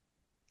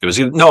 It was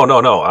either,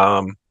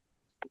 no.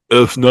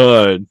 If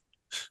not,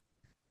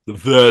 the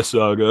Fast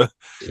Saga.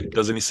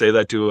 Doesn't he say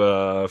that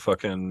to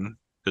fucking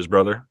his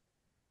brother?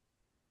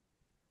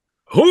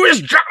 Who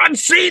is John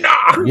Cena?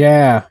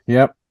 Yeah.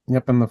 Yep.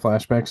 In the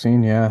flashback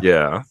scene. Yeah.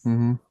 Yeah.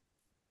 Mm-hmm.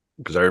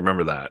 Because I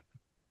remember that.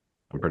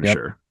 I'm pretty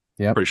sure.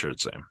 Yeah. Pretty sure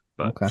it's the same.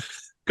 But okay.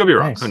 Could be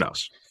wrong. Nice. Who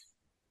knows?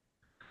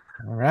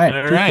 All right.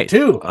 All 2 right. for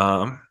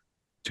 2.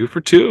 2 for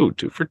 2.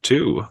 2 for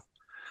 2.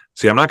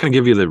 See, I'm not going to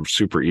give you the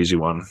super easy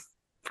one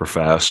for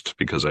Fast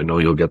because I know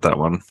you'll get that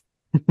one.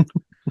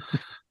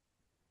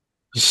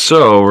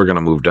 So we're going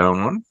to move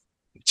down one.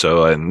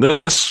 So in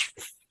this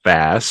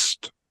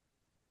Fast,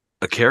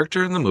 a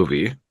character in the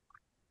movie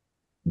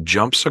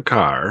jumps a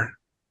car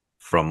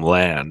from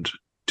land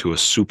to a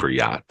super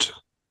yacht.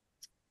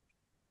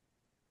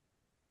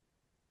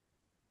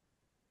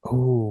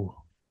 Oh.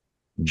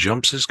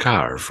 Jumps his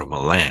car from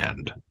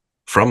land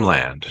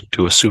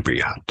to a super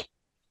yacht.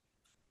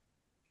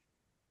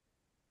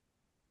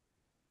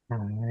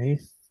 I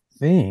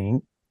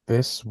think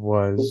this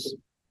was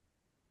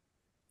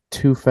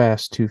Too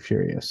Fast, Too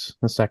Furious,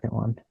 the second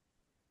one.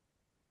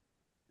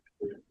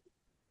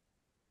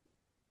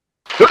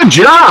 Good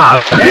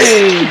job!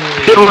 Hey!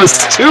 It was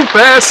Too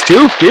Fast,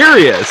 Too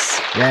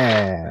Furious.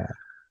 Yeah.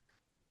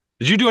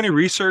 Did you do any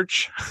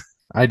research?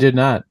 I did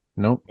not.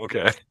 Nope.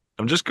 Okay.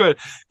 I'm just good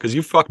because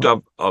you fucked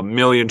up a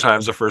million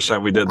times the first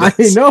time we did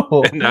this. I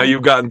know. And now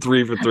you've gotten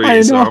 3 for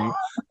 3, so I'm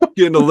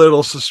getting a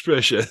little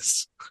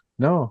suspicious.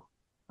 No.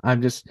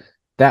 I'm just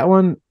that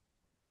one.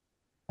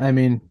 I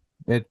mean,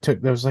 that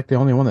was like the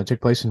only one that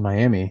took place in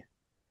Miami,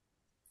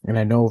 and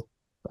I know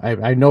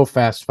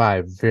Fast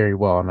 5 very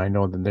well, and I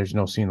know that there's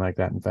no scene like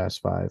that in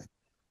Fast 5.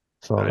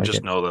 So I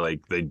just know that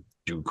like they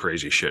do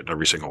crazy shit in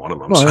every single one of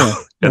them, well, yeah.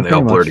 And they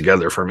all blur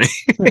together for me.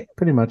 Yeah,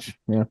 pretty much,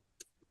 yeah.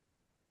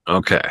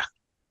 Okay,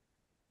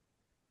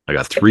 I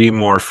got 3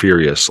 more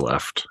Furious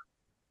left.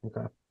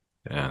 Okay,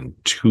 and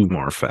 2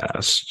 more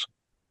Fast.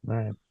 All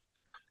right.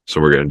 So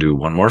we're gonna do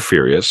 1 more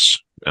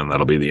Furious, and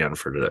that'll be the end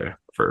for today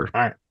for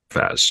all right.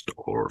 Fast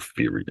or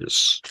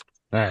Furious.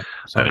 All right.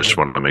 I just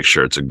want to make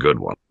sure it's a good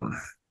one.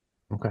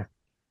 Okay.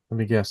 Let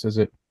me guess. Is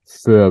it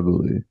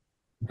Family?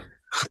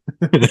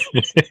 Because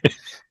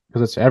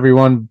it's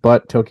everyone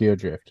but Tokyo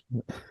Drift.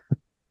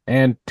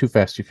 And Too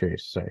Fast, Too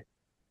Furious, sorry.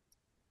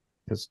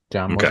 Because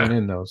John wasn't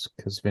in those,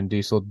 because Vin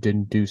Diesel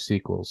didn't do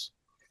sequels.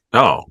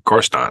 No, of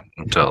course not,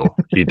 until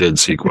he did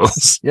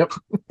sequels. Yep.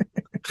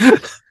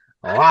 It's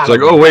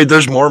like, oh, wait,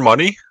 there's more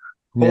money?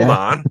 Hold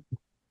on.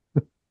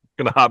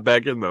 Gonna hop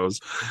back in those.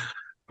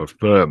 A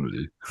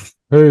family.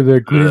 Hey,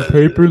 that green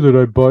paper that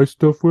I buy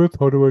stuff with,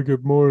 how do I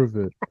get more of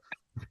it?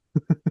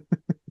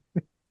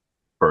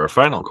 For our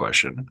final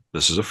question,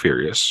 this is a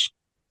Furious,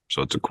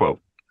 so it's a quote.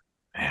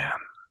 Man,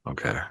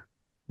 okay.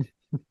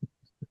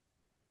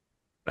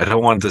 I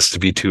don't want this to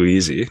be too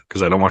easy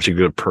because I don't want you to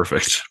get it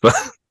perfect. But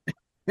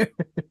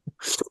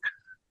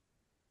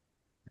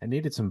I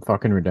needed some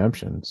fucking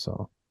redemption,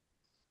 so.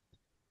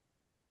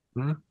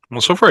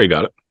 Well, so far you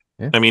got it.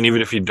 Yeah. I mean,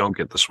 even if you don't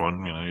get this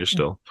one, you're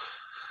still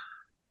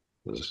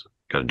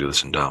got to do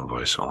this in Dom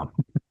voice. So.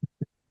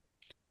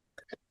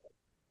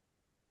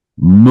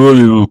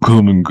 Money will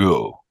come and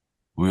go.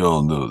 We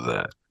all know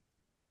that.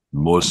 The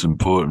most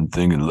important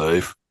thing in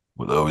life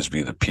will always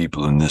be the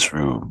people in this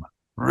room,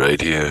 right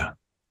here,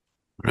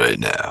 right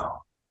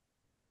now.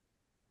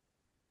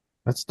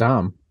 That's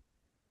Dom.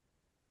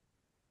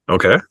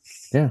 Okay.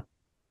 Yeah.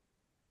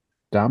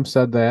 Dom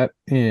said that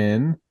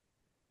in.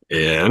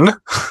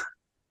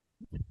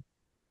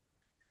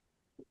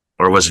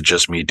 Or was it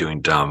just me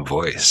doing Dom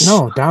voice?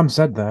 No, Dom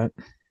said that.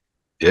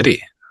 Did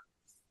he?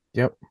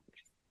 Yep.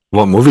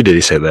 What movie did he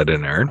say that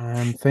in, Aaron?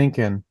 I'm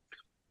thinking.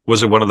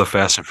 Was it one of the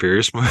Fast and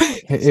Furious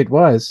movies? It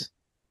was.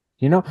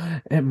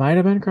 It might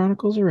have been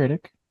Chronicles of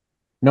Riddick.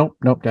 Nope,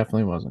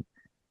 definitely wasn't.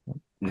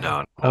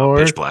 No, or,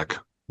 Pitch Black.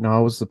 No,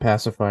 it was the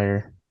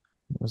pacifier.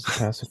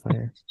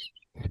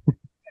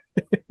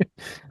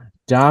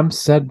 Dom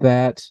said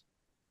that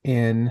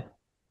in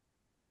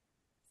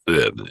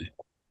I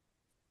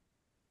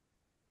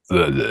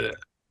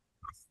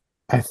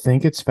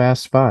think it's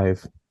Fast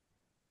Five.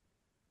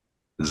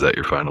 Is that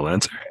your final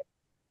answer?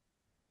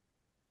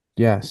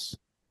 Yes.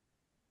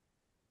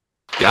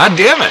 God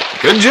damn it.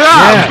 Good job.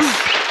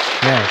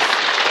 Yes.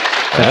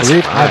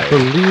 Yes. I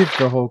believe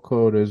the whole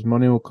quote is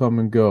money will come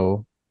and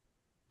go,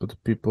 but the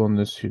people in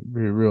this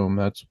room,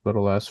 that's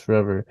what'll last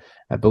forever.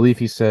 I believe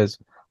he says,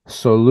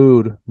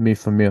 "Salud mi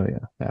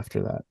familia"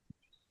 after that.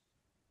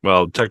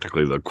 Well,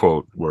 technically, the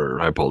quote where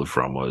I pulled it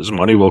from was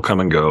money will come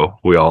and go.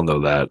 We all know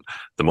that.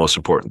 The most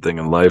important thing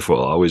in life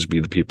will always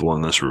be the people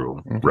in this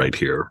room, right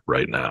here,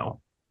 right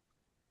now.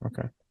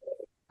 Okay.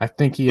 I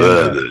think he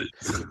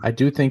I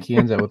do think he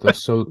ends up with a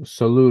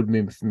salud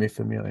mi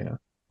familia,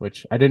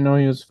 which I didn't know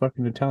he was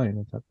fucking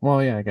Italian.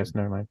 Well, yeah, I guess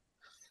never mind.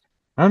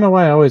 I don't know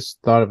why I always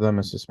thought of them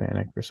as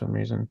Hispanic for some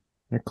reason.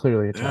 They're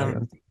clearly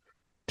Italian.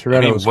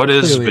 Toretto's what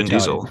is Vin Italian.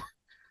 Diesel?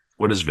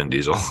 What is Vin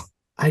Diesel?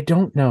 I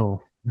don't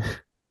know.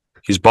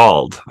 He's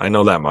bald. I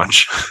know that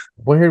much.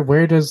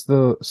 Where does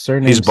the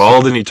surname? He's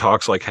bald and he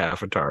talks like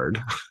half a tard.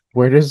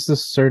 Where does the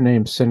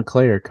surname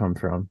Sinclair come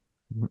from?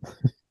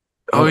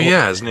 Oh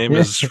yeah, his name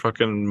is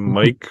fucking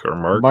Mike or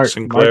Mark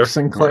Sinclair. Mark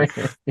Sinclair.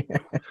 Yeah.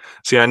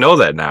 See, I know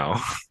that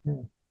now.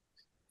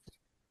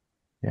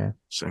 Yeah.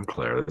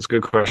 Sinclair. That's a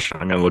good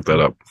question. I'm gonna look that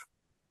up.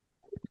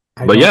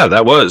 But yeah,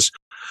 that was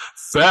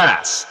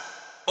Fast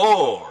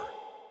or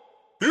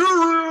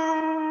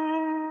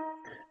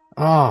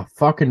Oh,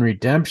 fucking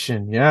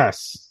redemption.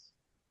 Yes.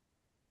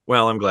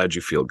 Well, I'm glad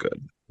you feel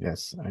good.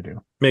 Yes, I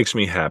do. Makes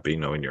me happy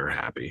knowing you're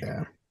happy.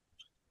 Yeah.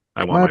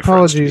 I want my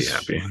friends to be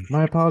happy.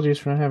 My apologies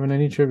for not having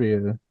any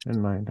trivia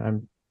in mind.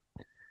 I'm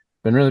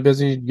been really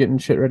busy getting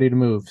shit ready to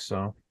move,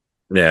 so.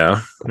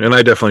 Yeah, and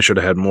I definitely should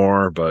have had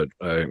more, but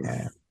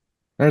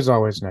there's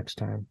always next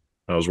time.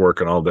 I was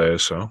working all day,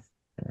 so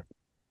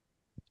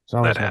It's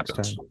always next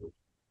time.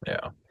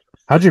 Yeah.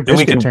 How'd your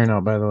brisket turn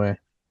out, by the way?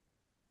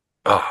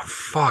 Oh,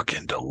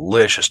 fucking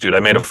delicious, dude. I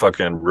made a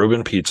fucking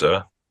Reuben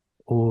pizza.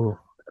 Oh,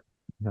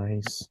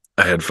 nice.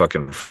 I had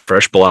fucking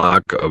fresh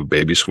block of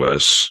baby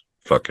Swiss,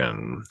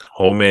 fucking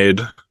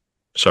homemade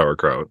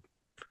sauerkraut.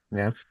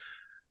 Yeah.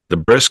 The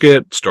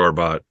brisket,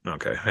 store-bought.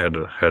 Okay, I had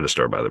to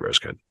store-buy the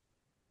brisket.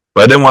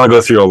 But I didn't want to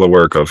go through all the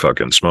work of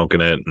fucking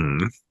smoking it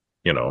and,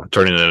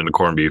 turning it into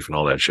corned beef and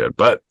all that shit.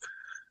 But,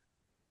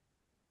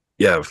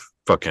 yeah,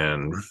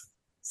 fucking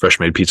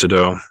fresh-made pizza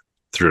dough.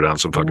 Threw down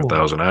some fucking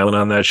Thousand Island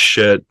on that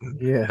shit.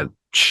 Yeah. Had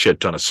shit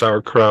ton of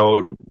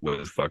sauerkraut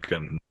with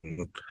fucking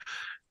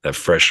that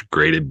fresh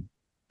grated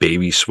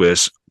baby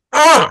Swiss.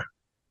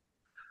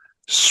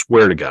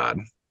 Swear to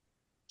God.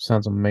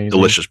 Sounds amazing.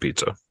 Delicious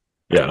pizza.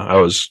 Yeah, I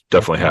was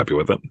definitely happy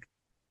with it.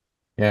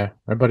 Yeah,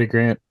 my buddy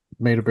Grant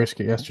made a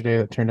brisket yesterday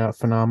that turned out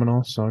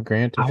phenomenal. So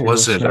Grant, how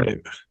was it?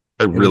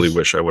 I really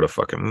wish I would have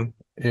fucking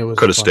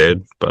could have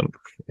stayed, but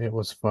it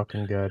was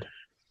fucking good.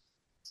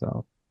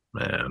 So.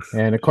 Man.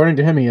 And according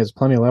to him, he has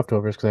plenty of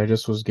leftovers because I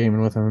just was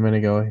gaming with him a minute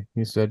ago.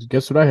 He said,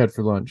 "Guess what I had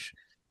for lunch?"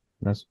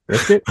 And I said,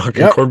 "Brisket."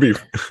 Yep. Corned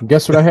beef.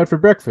 Guess what I had for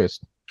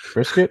breakfast?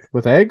 Brisket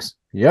with eggs.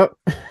 Yep.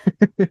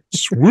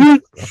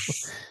 Sweet.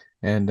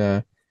 And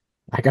I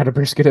got a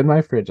brisket in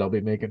my fridge. I'll be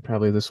making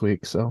probably this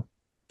week. So.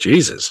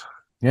 Jesus.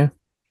 Yeah.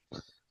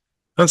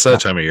 That's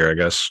that time of year, I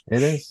guess.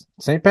 It is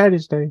St.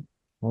 Patty's Day.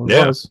 Well,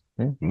 it was.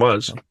 Yeah. It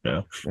was.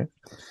 Yeah.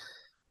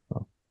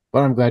 But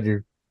I'm glad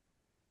you're.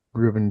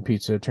 Reuben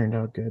pizza turned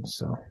out good,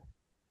 so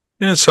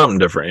yeah, it's something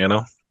different,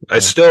 I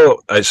still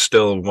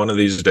one of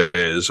these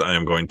days I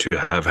am going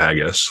to have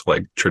haggis,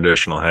 like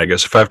traditional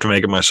haggis. If I have to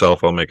make it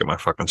myself, I'll make it my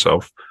fucking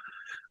self.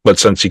 But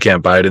since you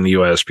can't buy it in the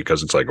US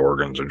because it's like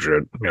organs and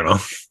shit,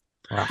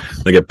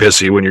 they get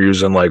pissy when you're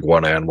using like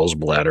one animal's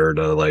bladder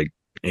to like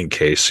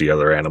encase the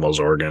other animal's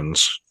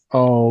organs.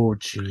 Oh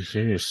jeez,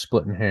 you're just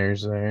splitting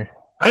hairs there.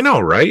 I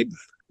know, right?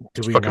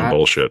 It's fucking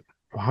bullshit.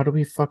 How do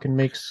we fucking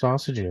make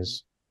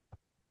sausages?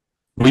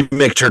 We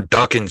make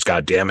turduckens,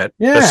 goddammit.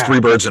 Yeah. That's 3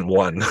 birds in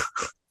one.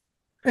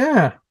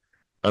 Yeah. I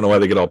don't know why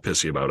they get all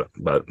pissy about it,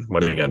 but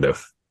what are you gonna do?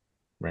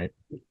 Right.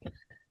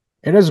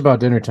 It is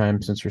about dinner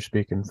time since we're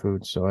speaking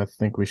food, so I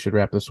think we should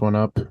wrap this one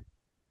up.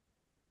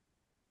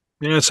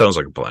 Yeah, it sounds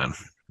like a plan.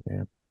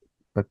 Yeah.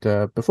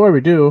 But before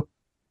we do,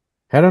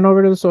 head on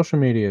over to the social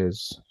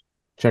medias.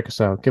 Check us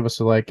out. Give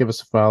us a like, give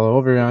us a follow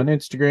over on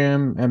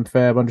Instagram,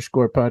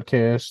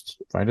 mfab_podcast.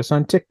 Find us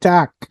on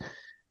TikTok,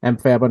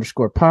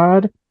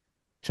 mfab_pod.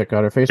 Check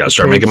out our Facebook Gotta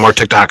start page. making more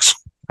TikToks.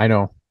 I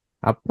know.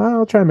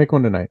 I'll try and make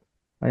one tonight.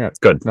 I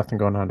got nothing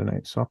going on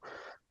tonight. So,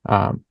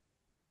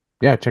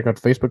 yeah, check out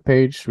the Facebook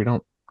page. We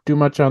don't do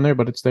much on there,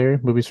 but it's there.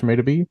 Movies from A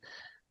to B.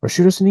 Or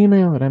shoot us an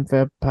email at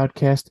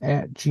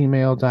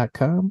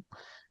mfabpodcast@gmail.com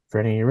for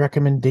any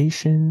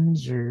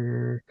recommendations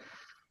or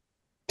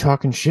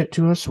talking shit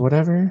to us,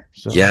 whatever.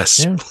 So,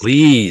 yes,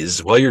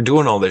 please. While you're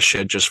doing all this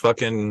shit, just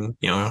fucking,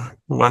 why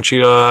don't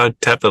you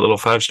tap that little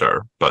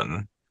 5-star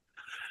button?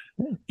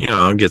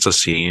 Gets us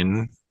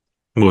seen,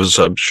 moves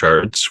up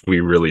charts.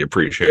 We really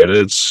appreciate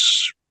it.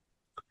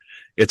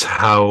 It's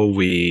how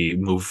we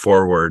move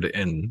forward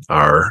in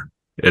our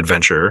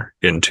adventure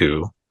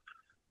into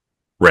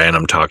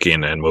random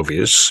talking and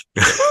movies.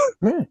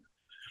 Yeah.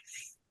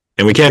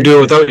 And we can't do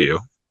it without you.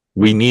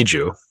 We need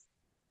you.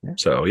 Yeah.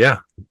 So, yeah.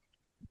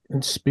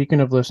 And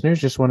speaking of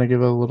listeners, just want to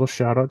give a little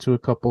shout out to a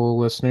couple of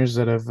listeners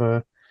that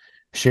have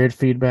shared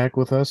feedback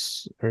with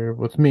us, or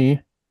with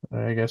me,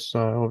 I guess,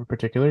 in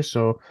particular.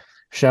 So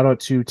shout out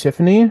to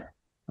Tiffany,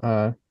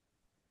 hollered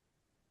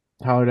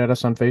at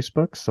us on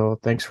Facebook. So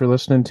thanks for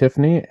listening,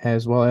 Tiffany,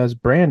 as well as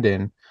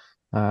Brandon,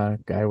 guy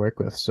I work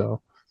with.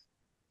 So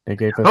they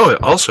gave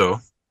us.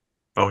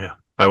 Yeah.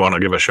 I want to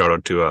give a shout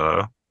out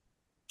to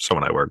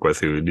someone I work with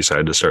who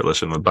decided to start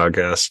listening to the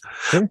podcast.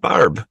 Sure.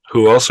 Barb,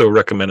 who also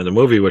recommended a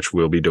movie, which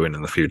we'll be doing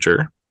in the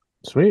future.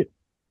 Sweet.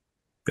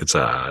 It's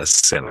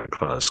Santa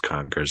Claus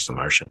Conquers the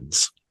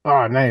Martians.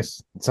 Oh,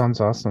 nice. It sounds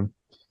awesome.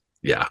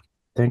 Yeah.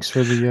 Thanks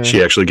for the...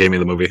 She actually gave me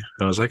the movie.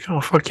 I was like,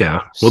 oh, fuck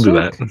yeah. We'll do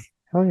that.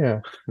 Hell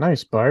yeah.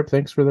 Nice, Barb.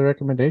 Thanks for the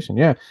recommendation.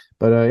 Yeah.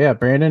 But yeah,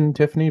 Brandon,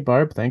 Tiffany,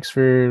 Barb, thanks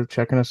for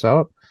checking us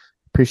out.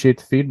 Appreciate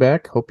the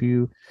feedback. Hope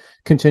you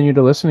continue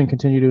to listen and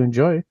continue to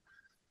enjoy,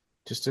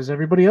 just as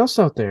everybody else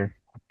out there.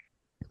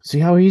 See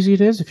how easy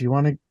it is. If you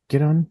want to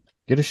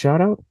get a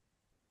shout out,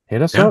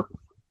 hit us up.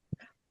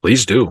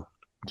 Please do.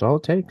 That's all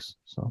it takes.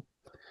 So,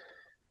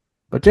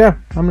 but yeah,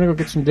 I'm gonna go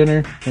get some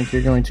dinner. I think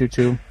you're going to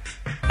too.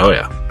 Oh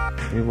yeah.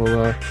 We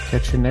will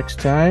catch you next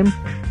time.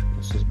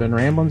 This has been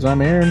Ramblins.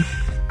 I'm Aaron.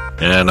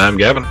 And I'm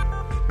Gavin.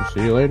 We'll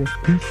see you later.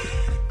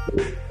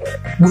 Peace.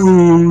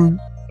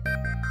 Bye.